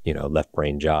lot of, left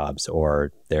brain jobs,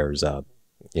 or there's,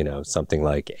 something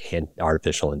like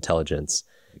artificial intelligence.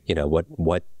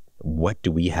 What what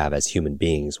do we have as human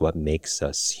beings? What makes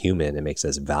us human and makes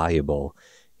us valuable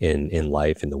in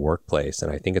life, in the workplace?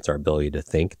 And I think it's our ability to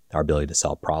think, our ability to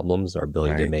solve problems, our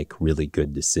ability to make really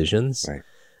good decisions.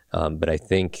 But I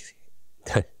think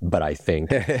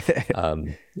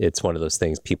it's one of those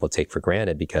things people take for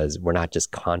granted because we're not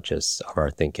just conscious of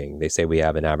our thinking. They say we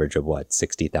have an average of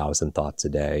 60,000 thoughts a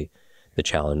day. The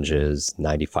challenge is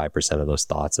 95% of those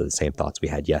thoughts are the same thoughts we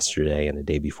had yesterday and the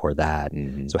day before that.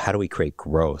 So how do we create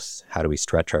growth? How do we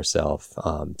stretch ourselves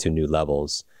to new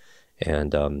levels?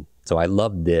 And so I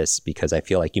love this because I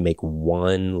feel like you make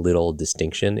one little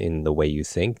distinction in the way you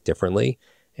think differently.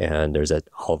 And there's a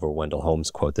Oliver Wendell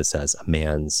Holmes quote that says, a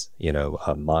man's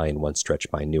mind once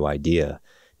stretched by a new idea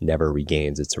never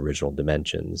regains its original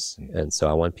dimensions. And so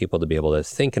I want people to be able to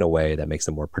think in a way that makes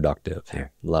them more productive,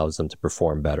 allows them to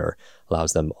perform better,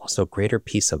 allows them also greater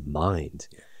peace of mind.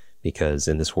 Because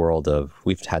in this world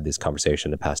we've had this conversation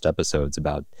in the past episodes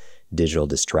about digital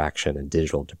distraction and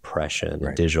digital depression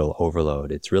and digital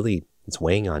overload. It's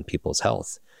weighing on people's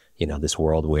health. This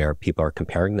world where people are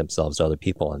comparing themselves to other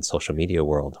people on social media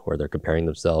world, where they're comparing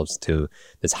themselves to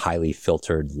this highly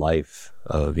filtered life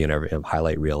of,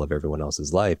 highlight reel of everyone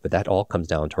else's life. But that all comes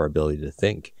down to our ability to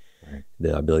think,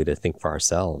 the ability to think for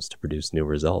ourselves, to produce new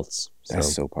results.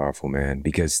 That's so powerful, man,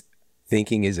 because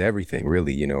thinking is everything,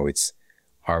 really. It's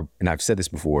and I've said this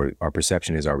before, our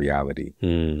perception is our reality.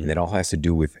 And it all has to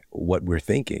do with what we're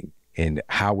thinking and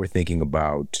how we're thinking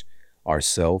about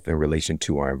ourself in relation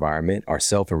to our environment,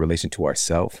 ourself in relation to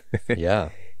ourself.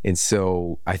 And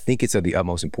so I think it's of the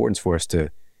utmost importance for us to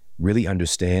really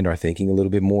understand our thinking a little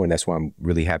bit more. And that's why I'm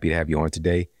really happy to have you on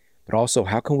today. But also,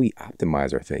 how can we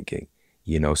optimize our thinking?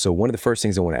 So one of the first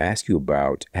things I want to ask you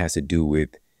about has to do with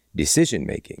decision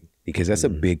making, because that's a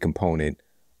big component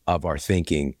of our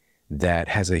thinking that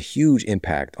has a huge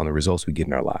impact on the results we get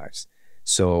in our lives.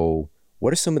 So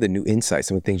what are some of the new insights,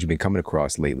 some of the things you've been coming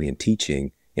across lately in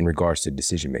teaching in regards to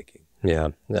decision making?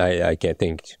 I can't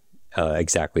think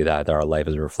exactly that our life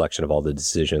is a reflection of all the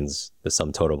decisions, the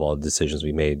sum total of all the decisions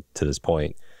we made to this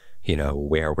point,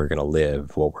 where we're going to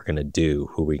live, what we're going to do,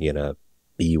 who we're going to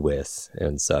be with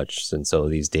and such. And so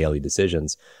these daily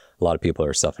decisions, a lot of people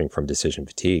are suffering from decision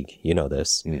fatigue.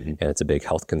 This, and it's a big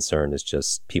health concern. It's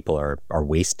just people are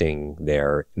wasting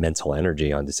their mental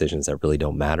energy on decisions that really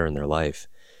don't matter in their life.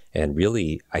 And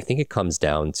really, I think it comes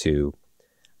down to,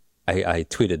 I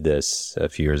tweeted this a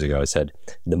few years ago. I said,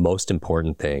 the most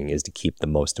important thing is to keep the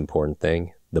most important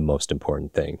thing the most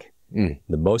important thing.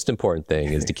 The most important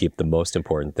thing is to keep the most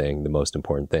important thing the most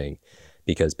important thing.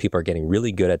 Because people are getting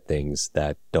really good at things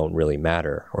that don't really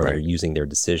matter, or they're using their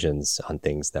decisions on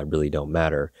things that really don't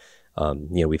matter.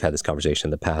 We've had this conversation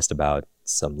in the past about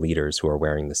some leaders who are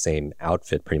wearing the same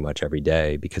outfit pretty much every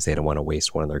day because they don't want to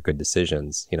waste one of their good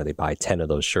decisions. They buy 10 of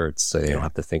those shirts so they don't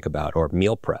have to think about, or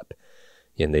meal prep,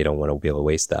 and they don't want to be able to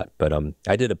waste that. But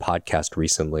I did a podcast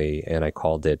recently and I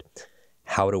called it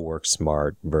How to Work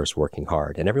Smart versus Working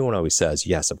Hard. And everyone always says,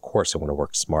 yes, of course I want to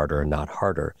work smarter and not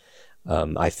harder.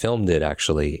 I filmed it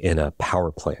actually in a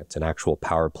power plant, an actual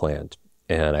power plant.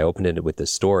 And I opened it with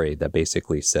this story that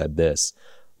basically said this: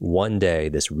 one day,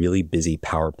 this really busy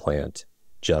power plant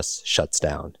just shuts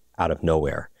down out of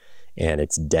nowhere and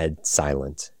it's dead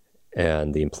silent.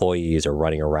 And the employees are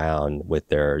running around with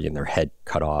their head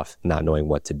cut off, not knowing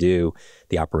what to do.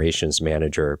 The operations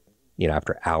manager,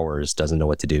 after hours doesn't know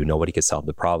what to do. Nobody could solve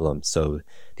the problem. So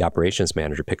the operations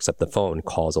manager picks up the phone,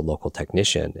 calls a local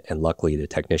technician. And luckily the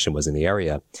technician was in the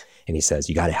area and he says,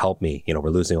 you got to help me.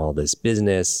 We're losing all this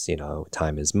business.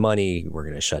 Time is money. We're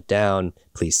going to shut down.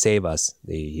 Please save us.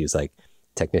 He was like,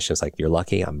 technician's like, you're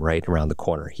lucky. I'm right around the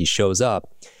corner. He shows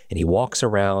up and he walks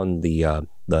around the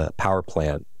power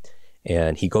plant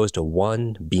and he goes to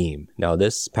one beam. Now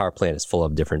this power plant is full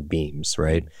of different beams,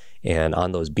 right? And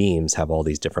on those beams have all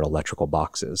these different electrical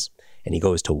boxes. And he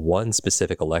goes to one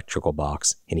specific electrical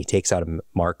box and he takes out a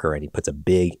marker and he puts a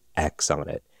big X on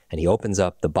it. And he opens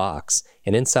up the box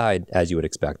and inside, as you would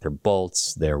expect, there are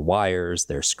bolts, there are wires,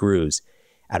 there are screws.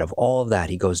 Out of all of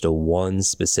that, he goes to one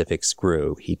specific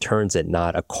screw. He turns it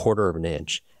not a quarter of an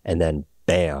inch and then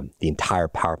bam, the entire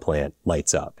power plant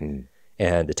lights up.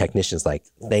 And the technician's like,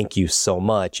 thank you so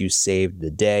much. You saved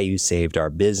the day. You saved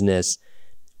our business.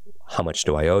 How much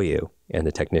do I owe you? And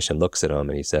the technician looks at him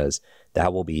and he says,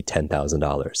 that will be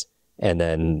 $10,000. And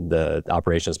then the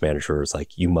operations manager is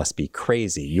like, you must be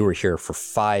crazy. You were here for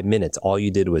 5 minutes. All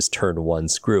you did was turn one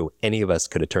screw. Any of us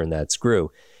could have turned that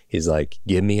screw. He's like,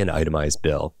 give me an itemized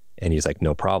bill. And he's like,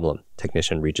 no problem.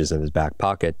 Technician reaches in his back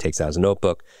pocket, takes out his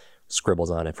notebook, scribbles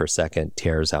on it for a second,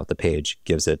 tears out the page,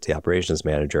 gives it to the operations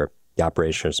manager. The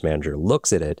operations manager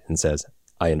looks at it and says,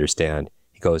 I understand.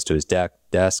 He goes to his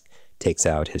desk, takes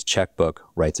out his checkbook,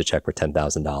 writes a check for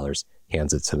 $10,000,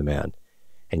 hands it to the man.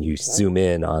 And you zoom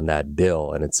in on that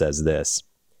bill and it says this: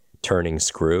 turning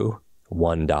screw,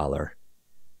 $1.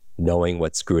 Knowing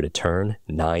what screw to turn,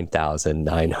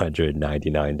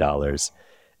 $9,999.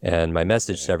 And my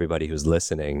message to everybody who's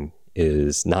listening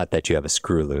is not that you have a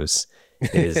screw loose.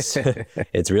 It's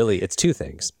two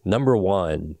things. Number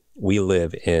one, we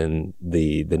live in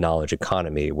the knowledge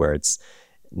economy where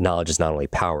knowledge is not only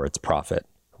power, it's profit,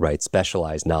 right?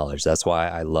 Specialized knowledge. That's why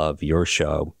I love your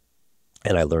show.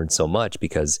 And I learned so much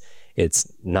because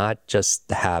it's not just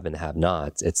the have and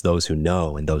have-nots. It's those who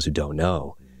know and those who don't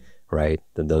know, right?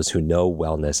 Those who know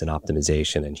wellness and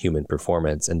optimization and human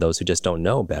performance, and those who just don't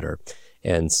know better.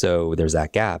 And so there's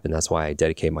that gap, and that's why I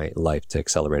dedicate my life to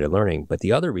accelerated learning. But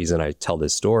the other reason I tell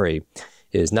this story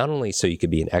is not only so you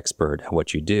could be an expert at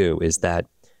what you do, is that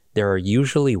there are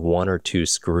usually one or two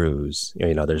screws.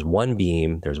 There's one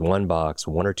beam, there's one box,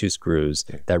 one or two screws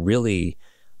that really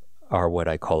are what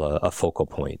I call a focal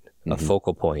point. A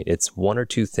focal point. It's one or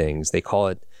two things.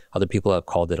 Other people have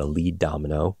called it a lead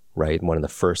domino, right? One of the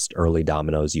first early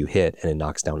dominoes you hit, and it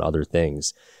knocks down other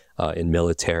things. In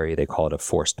military, they call it a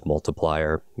forced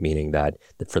multiplier, meaning that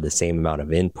for the same amount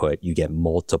of input, you get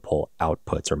multiple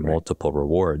outputs or multiple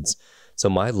rewards. So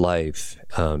my life,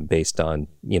 based on,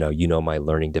 my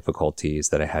learning difficulties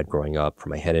that I had growing up from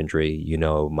my head injury,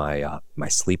 my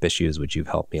sleep issues, which you've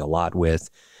helped me a lot with,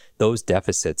 those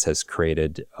deficits has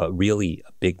created a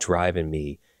big drive in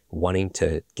me wanting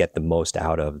to get the most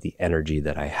out of the energy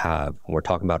that I have. When we're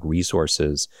talking about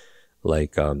resources,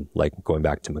 like going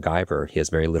back to MacGyver, he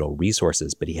has very little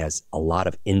resources, but he has a lot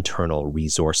of internal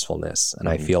resourcefulness. And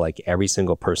I feel like every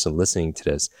single person listening to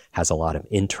this has a lot of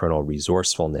internal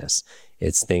resourcefulness.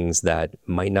 It's things that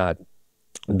might not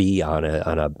be on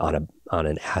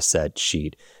an asset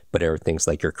sheet, but are things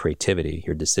like your creativity,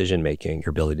 your decision making,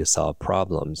 your ability to solve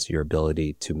problems, your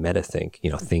ability to meta-think,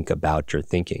 think about your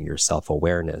thinking, your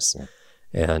self-awareness.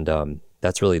 And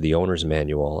that's really the owner's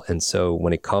manual. And so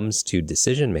when it comes to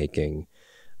decision making,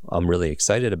 I'm really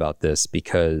excited about this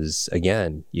because,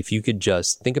 again, if you could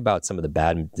just think about some of the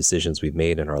bad decisions we've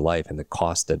made in our life and the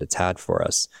cost that it's had for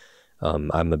us.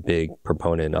 I'm a big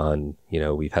proponent on,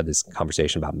 we've had this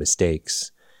conversation about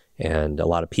mistakes, and a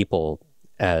lot of people,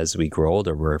 as we grow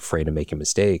older, we're afraid of making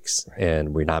mistakes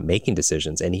and we're not making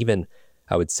decisions. And even,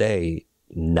 I would say,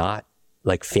 not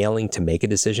like failing to make a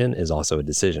decision is also a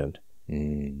decision.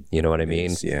 You know what I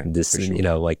mean? Yeah,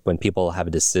 sure. Like when people have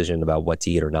a decision about what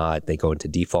to eat or not, they go into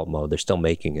default mode. They're still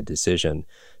making a decision.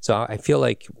 So I feel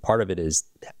like part of it is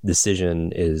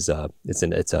decision is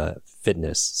it's a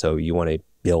fitness. So you want to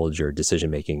build your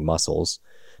decision-making muscles,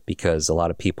 because a lot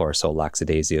of people are so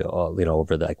lackadaisical,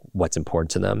 over what's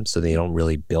important to them. So they don't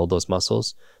really build those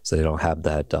muscles. So they don't have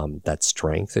that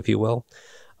strength, if you will.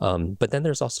 But then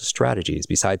there's also strategies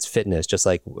besides fitness, just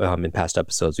like in past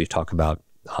episodes, we've talked about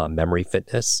memory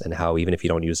fitness, and how even if you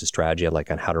don't use a strategy like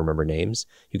on how to remember names,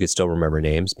 you could still remember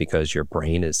names because your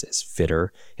brain is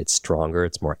fitter, it's stronger,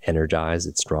 it's more energized,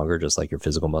 it's stronger, just like your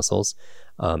physical muscles.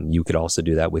 You could also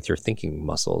do that with your thinking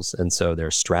muscles. And so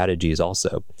there's strategies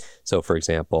also. So for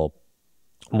example,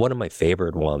 one of my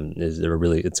favorite one is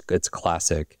it's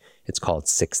classic. It's called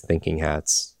 6 Thinking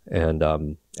Hats. And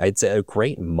I'd say a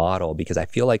great model, because I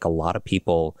feel like a lot of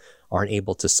people aren't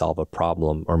able to solve a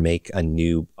problem or make a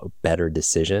new, better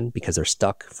decision because they're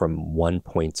stuck from one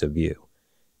point of view.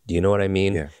 Do you know what I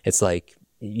mean? Yeah. It's like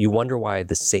you wonder why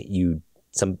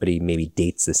somebody maybe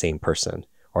dates the same person,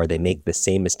 or they make the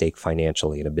same mistake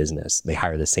financially in a business. They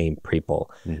hire the same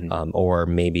people, or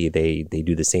maybe they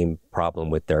do the same problem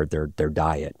with their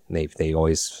diet. They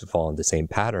always fall in the same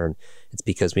pattern. It's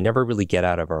because we never really get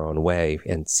out of our own way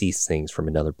and see things from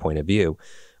another point of view.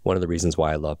 One of the reasons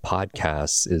why I love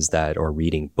podcasts or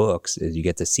reading books is you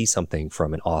get to see something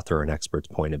from an author or an expert's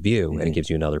point of view, and it gives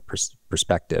you another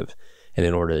perspective. And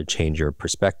in order to change your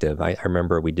perspective, I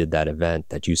remember we did that event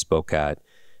that you spoke at,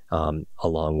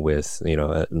 along with,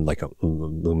 like a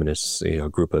luminous,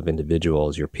 group of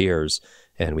individuals, your peers.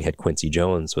 And we had Quincy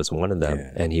Jones was one of them.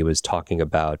 Yeah. And he was talking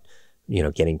about,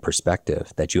 getting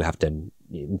perspective, that you have to,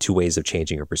 2 ways of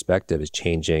changing your perspective is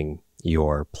changing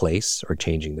your place or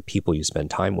changing the people you spend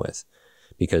time with.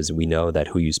 Because we know that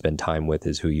who you spend time with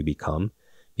is who you become.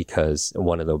 Because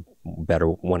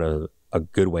a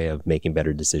good way of making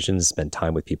better decisions is spend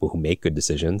time with people who make good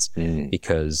decisions,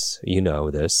 because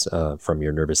this from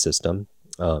your nervous system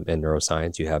and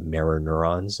neuroscience. You have mirror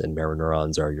neurons, and mirror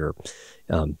neurons are your,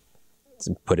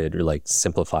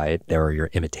 simplify it, there are your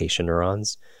imitation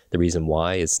neurons. The reason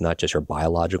why it's not just your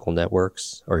biological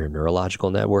networks or your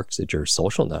neurological networks, it's your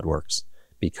social networks,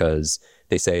 because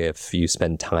They say if you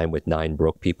spend time with 9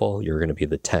 broke people, you're going to be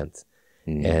the 10th.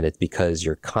 And it's because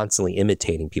you're constantly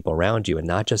imitating people around you, and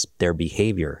not just their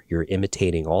behavior. You're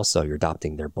imitating also, you're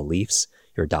adopting their beliefs,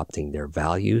 you're adopting their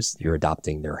values, you're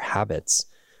adopting their habits,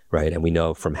 right? And we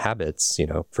know from habits,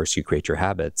 first you create your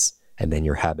habits, and then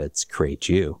your habits create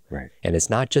you. Right. And it's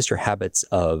not just your habits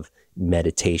of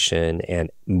meditation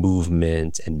and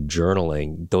movement and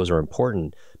journaling. Those are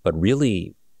important, but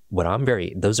really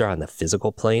those are on the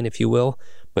physical plane, if you will,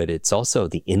 but it's also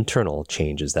the internal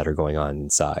changes that are going on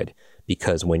inside.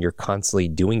 Because when you're constantly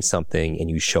doing something and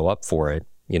you show up for it,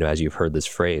 as you've heard this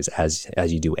phrase, as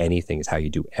you do anything is how you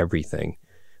do everything,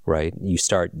 right? You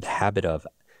start the habit of,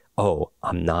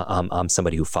 I'm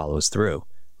somebody who follows through.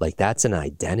 Like, that's an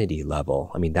identity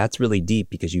level. I mean, that's really deep,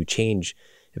 because you change.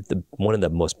 One of the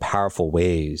most powerful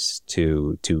ways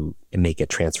to make a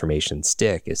transformation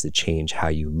stick is to change how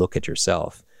you look at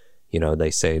yourself.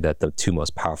 They say that the 2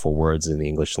 most powerful words in the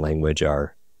English language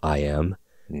are I am,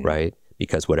 right?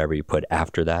 Because whatever you put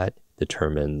after that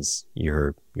determines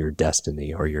your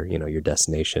destiny, or your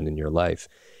destination in your life.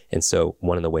 And so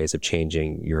one of the ways of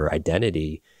changing your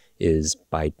identity is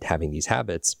by having these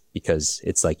habits, because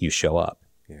it's like you show up.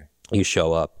 Yeah. You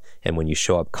show up, and when you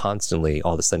show up constantly,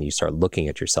 all of a sudden you start looking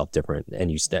at yourself different,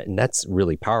 and that's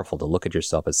really powerful, to look at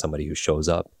yourself as somebody who shows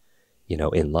up,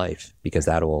 in life, because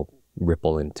that will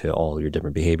ripple into all your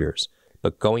different behaviors.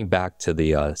 But going back to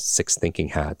the 6 thinking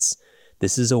hats,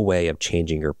 this is a way of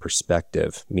changing your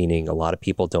perspective, meaning a lot of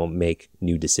people don't make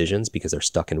new decisions because they're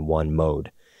stuck in one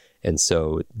mode. And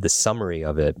so the summary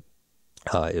of it,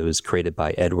 it was created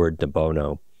by Edward de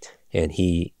Bono, and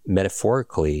he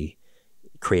metaphorically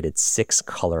created 6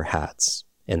 color hats.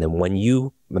 And then when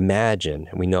you imagine,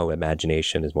 and we know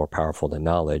imagination is more powerful than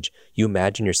knowledge, you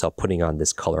imagine yourself putting on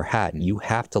this color hat, you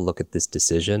have to look at this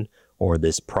decision or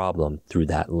this problem through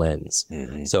that lens.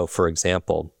 So for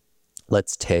example,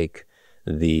 let's take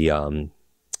the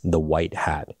white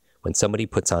hat. When somebody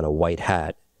puts on a white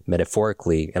hat,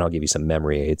 metaphorically, and I'll give you some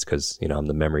memory aids because I'm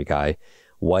the memory guy.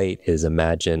 White is,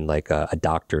 imagine like a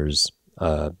doctor's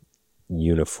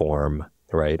uniform,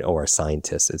 right? Or a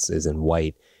scientist is in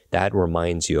white. That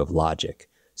reminds you of logic.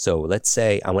 So let's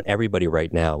say I want everybody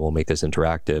right now, we'll make this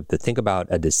interactive, to think about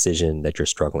a decision that you're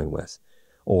struggling with,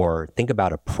 or think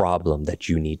about a problem that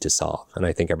you need to solve. And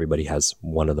I think everybody has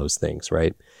one of those things,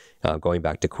 right? Going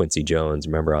back to Quincy Jones,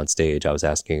 remember on stage, I was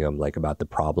asking him about the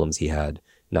problems he had,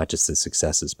 not just the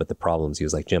successes, but the problems. He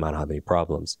was like, Jim, I don't have any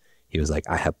problems. He was like,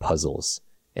 I have puzzles.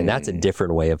 And that's a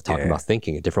different way of talking about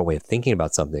thinking, a different way of thinking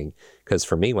about something. Because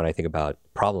for me, when I think about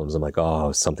problems, I'm like,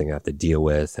 something I have to deal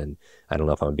with, and I don't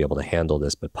know if I'm gonna be able to handle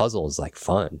this, but puzzles like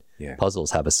fun. Yeah.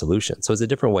 Puzzles have a solution. So it's a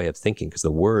different way of thinking, because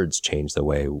the words change the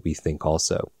way we think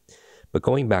also. But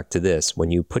going back to this,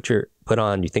 when you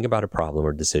you think about a problem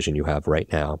or decision you have right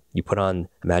now,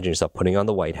 imagine yourself putting on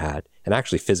the white hat, and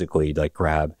actually physically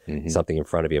grab something in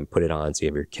front of you and put it on, so you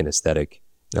have your kinesthetic,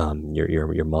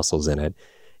 your muscles in it.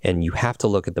 And you have to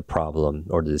look at the problem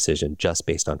or the decision just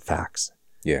based on facts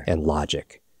and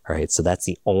logic, right? So that's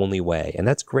the only way. And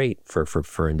that's great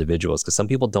for individuals, because some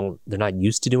people they're not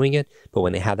used to doing it, but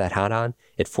when they have that hat on,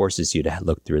 it forces you to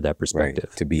look through that perspective.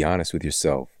 Right. To be honest with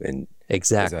yourself. And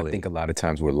exactly. I think a lot of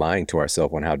times we're lying to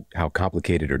ourselves on how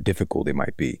complicated or difficult it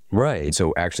might be. Right. And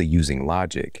so actually using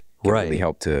logic can really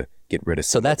help to get rid of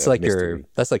some that's of like mystery.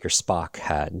 that's like your Spock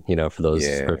hat,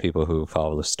 for people who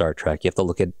follow the Star Trek. You have to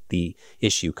look at the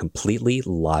issue completely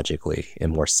logically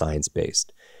and more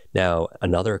science-based. Now,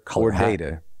 another color hat.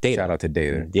 Data. Shout out to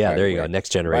Data. Yeah, there you go.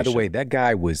 Next generation. By the way, that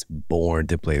guy was born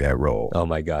to play that role. Oh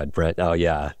my God, Brent. Oh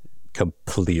yeah,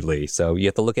 completely. So you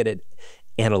have to look at it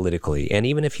analytically. And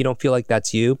even if you don't feel like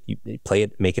that's you play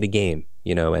it, make it a game,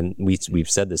 and we've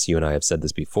said this, you and I have said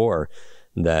this before,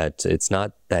 that it's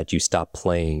not that you stop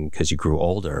playing because you grew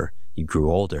older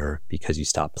because you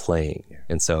stopped playing. Yeah.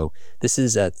 And so this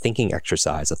is a thinking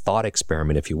exercise, a thought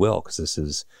experiment, if you will, because this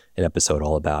is an episode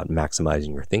all about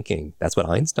maximizing your thinking. That's what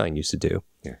Einstein used to do.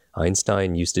 Yeah.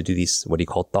 Einstein used to do these, what he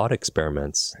called thought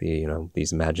experiments,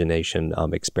 these imagination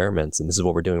experiments. And this is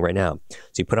what we're doing right now.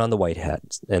 So you put on the white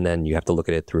hat, and then you have to look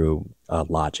at it through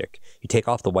logic. You take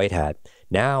off the white hat.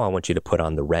 Now I want you to put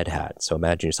on the red hat. So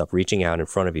imagine yourself reaching out in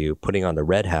front of you, putting on the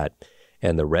red hat,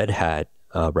 and the red hat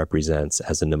represents,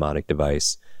 as a mnemonic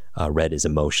device, red is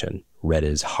emotion, red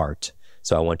is heart.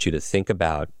 So I want you to think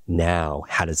about now,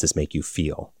 how does this make you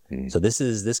feel? So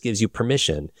this gives you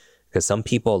permission, because some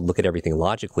people look at everything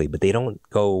logically, but they don't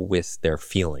go with their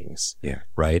feelings. Yeah.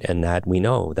 Right. And that, we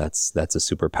know that's a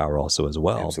superpower also as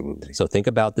well. Absolutely. So think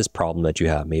about this problem that you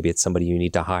have. Maybe it's somebody you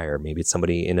need to hire. Maybe it's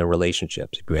somebody in a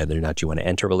relationship, whether or not you want to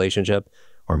enter a relationship,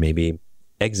 or maybe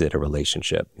exit a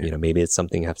relationship. Maybe it's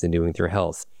something you have to do with your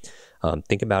health.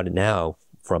 Think about it now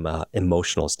from an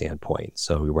emotional standpoint.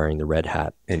 So you're wearing the red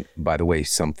hat. And by the way,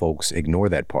 some folks ignore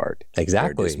that part.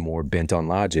 Exactly. They're just more bent on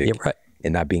logic. Yeah, right.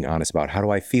 And not being honest about how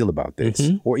do I feel about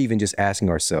this? Or even just asking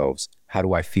ourselves, how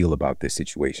do I feel about this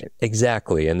situation?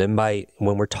 Exactly. And then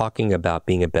when we're talking about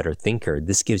being a better thinker,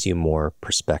 this gives you more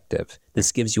perspective.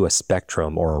 This gives you a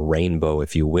spectrum or a rainbow,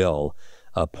 if you will,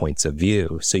 of points of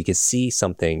view. So you can see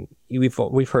something.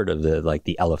 We've heard of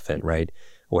the elephant, right?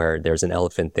 Where there's an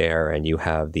elephant there and you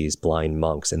have these blind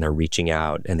monks and they're reaching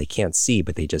out and they can't see,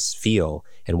 but they just feel.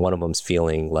 And one of them's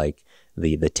feeling like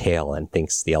the tail and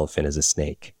thinks the elephant is a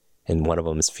snake. And one of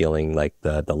them is feeling like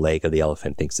the leg of the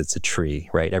elephant thinks it's a tree,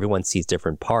 right? Everyone sees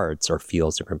different parts or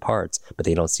feels different parts, but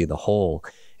they don't see the whole.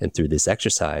 And through this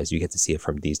exercise, you get to see it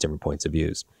from these different points of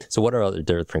views. So what are other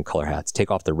different color hats?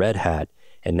 Take off the red hat.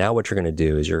 And now what you're going to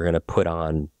do is you're going to put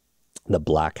on the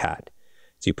black hat.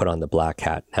 So you put on the black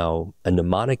hat. Now, a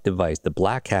mnemonic device, the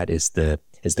black hat is the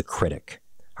critic.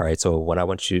 All right. So what I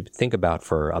want you to think about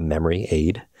for a memory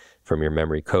aid from your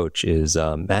memory coach is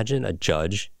imagine a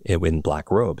judge in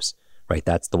black robes, right?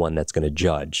 That's the one that's going to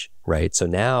judge, right? So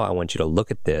now I want you to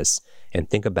look at this and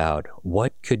think about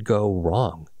what could go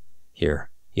wrong here.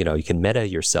 You can meta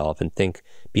yourself and think,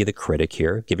 be the critic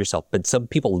here, give yourself, but some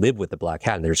people live with the black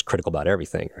hat and they're just critical about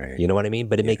everything. Right. You know what I mean?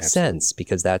 But it makes sense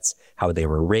because that's how they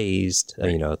were raised,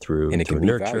 through and it can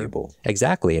nurture. be valuable.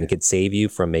 Exactly. And it could save you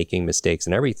from making mistakes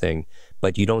and everything,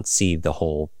 but you don't see the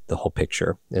whole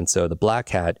picture. And so the black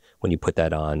hat, when you put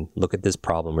that on, look at this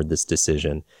problem or this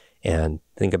decision and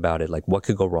think about it like, what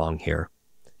could go wrong here?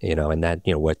 And that,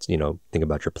 think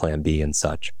about your plan B and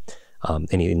such.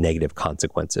 Any negative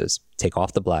consequences. Take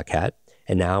off the black hat.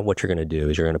 And now what you're going to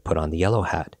do is you're going to put on the yellow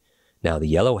hat. Now the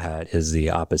yellow hat is the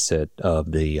opposite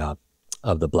of the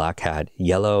black hat.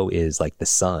 Yellow is like the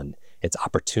sun. It's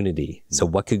opportunity. So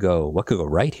what could go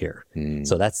right here?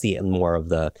 So that's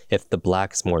if the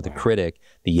black is more the critic,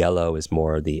 the yellow is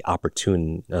more the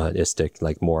opportunistic,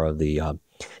 like more of the,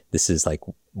 this is like,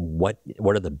 what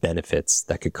are the benefits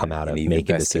that could come out of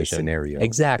making a decision? Scenario.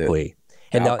 Exactly.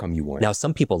 The outcome you want. Now,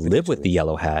 some people live with the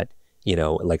yellow hat,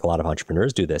 like a lot of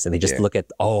entrepreneurs do this, and they just look at,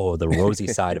 the rosy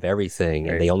side of everything,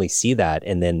 and they only see that,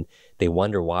 and then they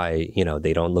wonder why,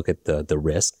 they don't look at the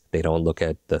risk, they don't look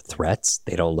at the threats,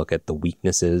 they don't look at the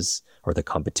weaknesses or the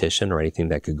competition or anything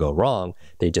that could go wrong.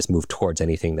 They just move towards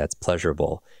anything that's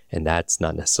pleasurable, and that's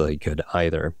not necessarily good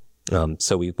either.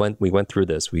 So we went through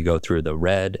this. We go through the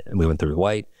red, and we went through the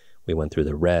white, we went through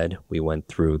the red, we went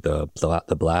through the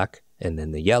black, and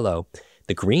then the yellow.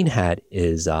 The green hat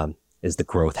is the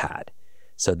growth hat.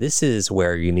 So this is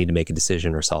where you need to make a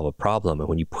decision or solve a problem. And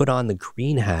when you put on the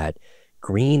green hat,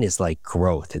 green is like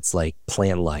growth. It's like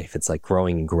plant life. It's like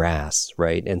growing grass,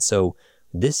 right? And so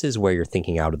this is where you're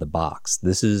thinking out of the box.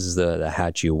 This is the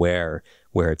hat you wear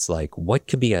where it's like, what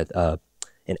could be an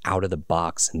out of the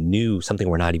box, new, something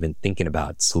we're not even thinking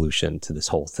about solution to this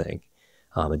whole thing,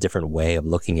 a different way of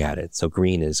looking at it. So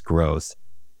green is growth.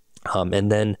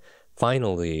 And then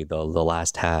finally, the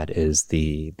last hat is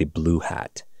the blue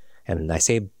hat. And I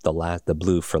say the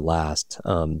blue for last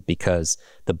because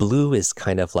the blue is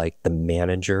kind of like the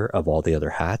manager of all the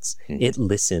other hats. It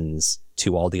listens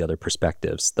to all the other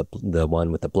perspectives, the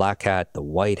one with the black hat, the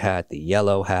white hat, the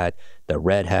yellow hat, the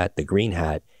red hat, the green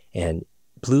hat. And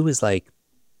blue is like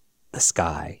the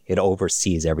sky. It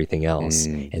oversees everything else.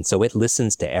 And so it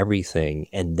listens to everything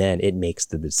and then it makes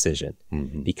the decision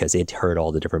because it heard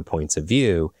all the different points of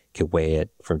view, could weigh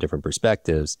it from different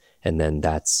perspectives. And then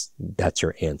that's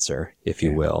your answer, if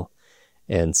you will.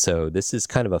 And so this is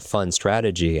kind of a fun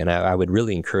strategy. And I would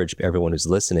really encourage everyone who's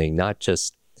listening, not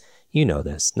just,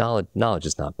 this, knowledge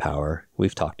is not power.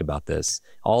 We've talked about this.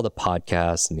 All the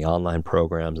podcasts and the online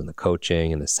programs and the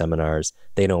coaching and the seminars,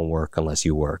 they don't work unless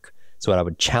you work. So what I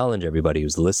would challenge everybody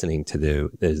who's listening to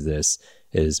do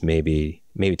is maybe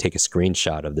take a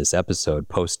screenshot of this episode,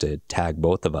 post it, tag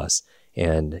both of us,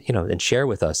 and share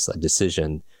with us a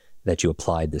decision that you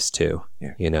applied this to,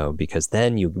 because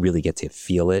then you really get to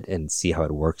feel it and see how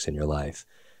it works in your life.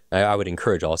 I would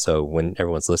encourage also when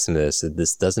everyone's listening to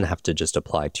this doesn't have to just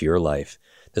apply to your life.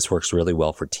 This works really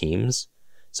well for teams.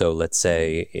 So let's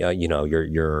say,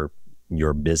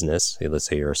 your business, let's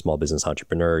say you're a small business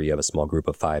entrepreneur, you have a small group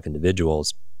of 5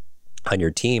 individuals on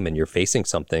your team and you're facing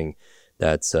something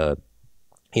that's, an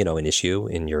issue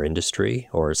in your industry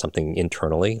or something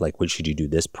internally, like should you do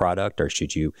this product or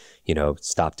should you,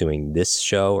 stop doing this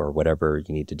show or whatever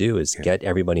you need to do is get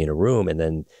everybody in a room and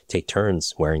then take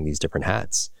turns wearing these different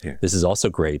hats. This is also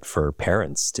great for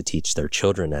parents to teach their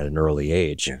children at an early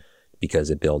age because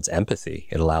it builds empathy.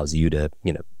 It allows you to,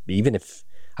 even if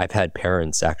I've had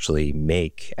parents actually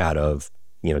make out of,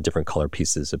 different color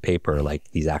pieces of paper,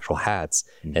 like these actual hats,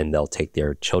 and they'll take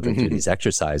their children through these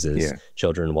exercises. Yeah.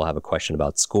 Children will have a question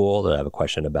about school. They'll have a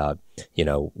question about,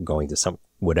 going to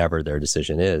whatever their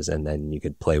decision is. And then you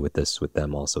could play with this with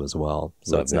them also as well.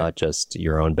 So Love it's that. not just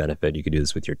your own benefit. You could do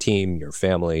this with your team, your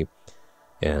family,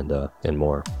 and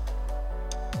more.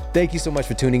 Thank you so much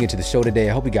for tuning into the show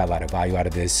today. I hope you got a lot of value out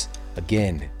of this.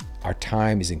 Again, our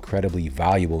time is incredibly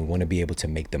valuable. We want to be able to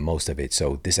make the most of it.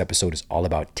 So this episode is all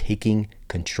about taking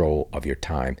control of your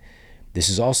time. This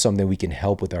is all something we can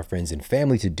help with our friends and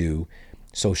family to do.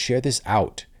 So share this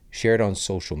out. Share it on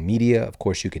social media. Of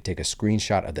course, you could take a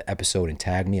screenshot of the episode and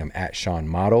tag me. I'm at Sean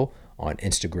Model on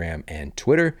Instagram and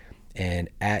Twitter, and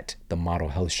at the Model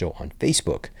Health Show on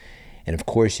Facebook. And of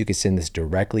course, you can send this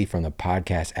directly from the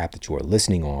podcast app that you are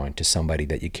listening on to somebody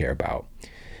that you care about.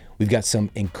 We've got some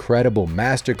incredible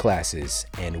masterclasses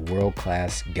and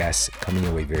world-class guests coming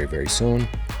your way very, very soon.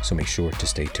 So make sure to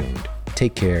stay tuned.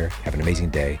 Take care, have an amazing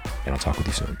day, and I'll talk with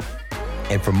you soon.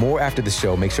 And for more after the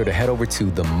show, make sure to head over to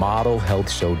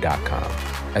themodelhealthshow.com.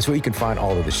 That's where you can find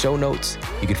all of the show notes.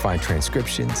 You can find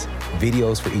transcriptions,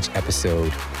 videos for each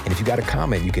episode. And if you got a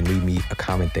comment, you can leave me a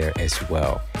comment there as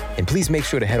well. And please make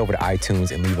sure to head over to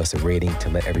iTunes and leave us a rating to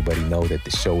let everybody know that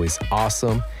the show is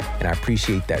awesome. And I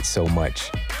appreciate that so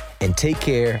much. And take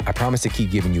care. I promise to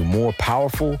keep giving you more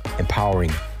powerful,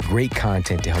 empowering, great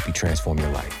content to help you transform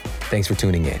your life. Thanks for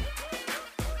tuning in.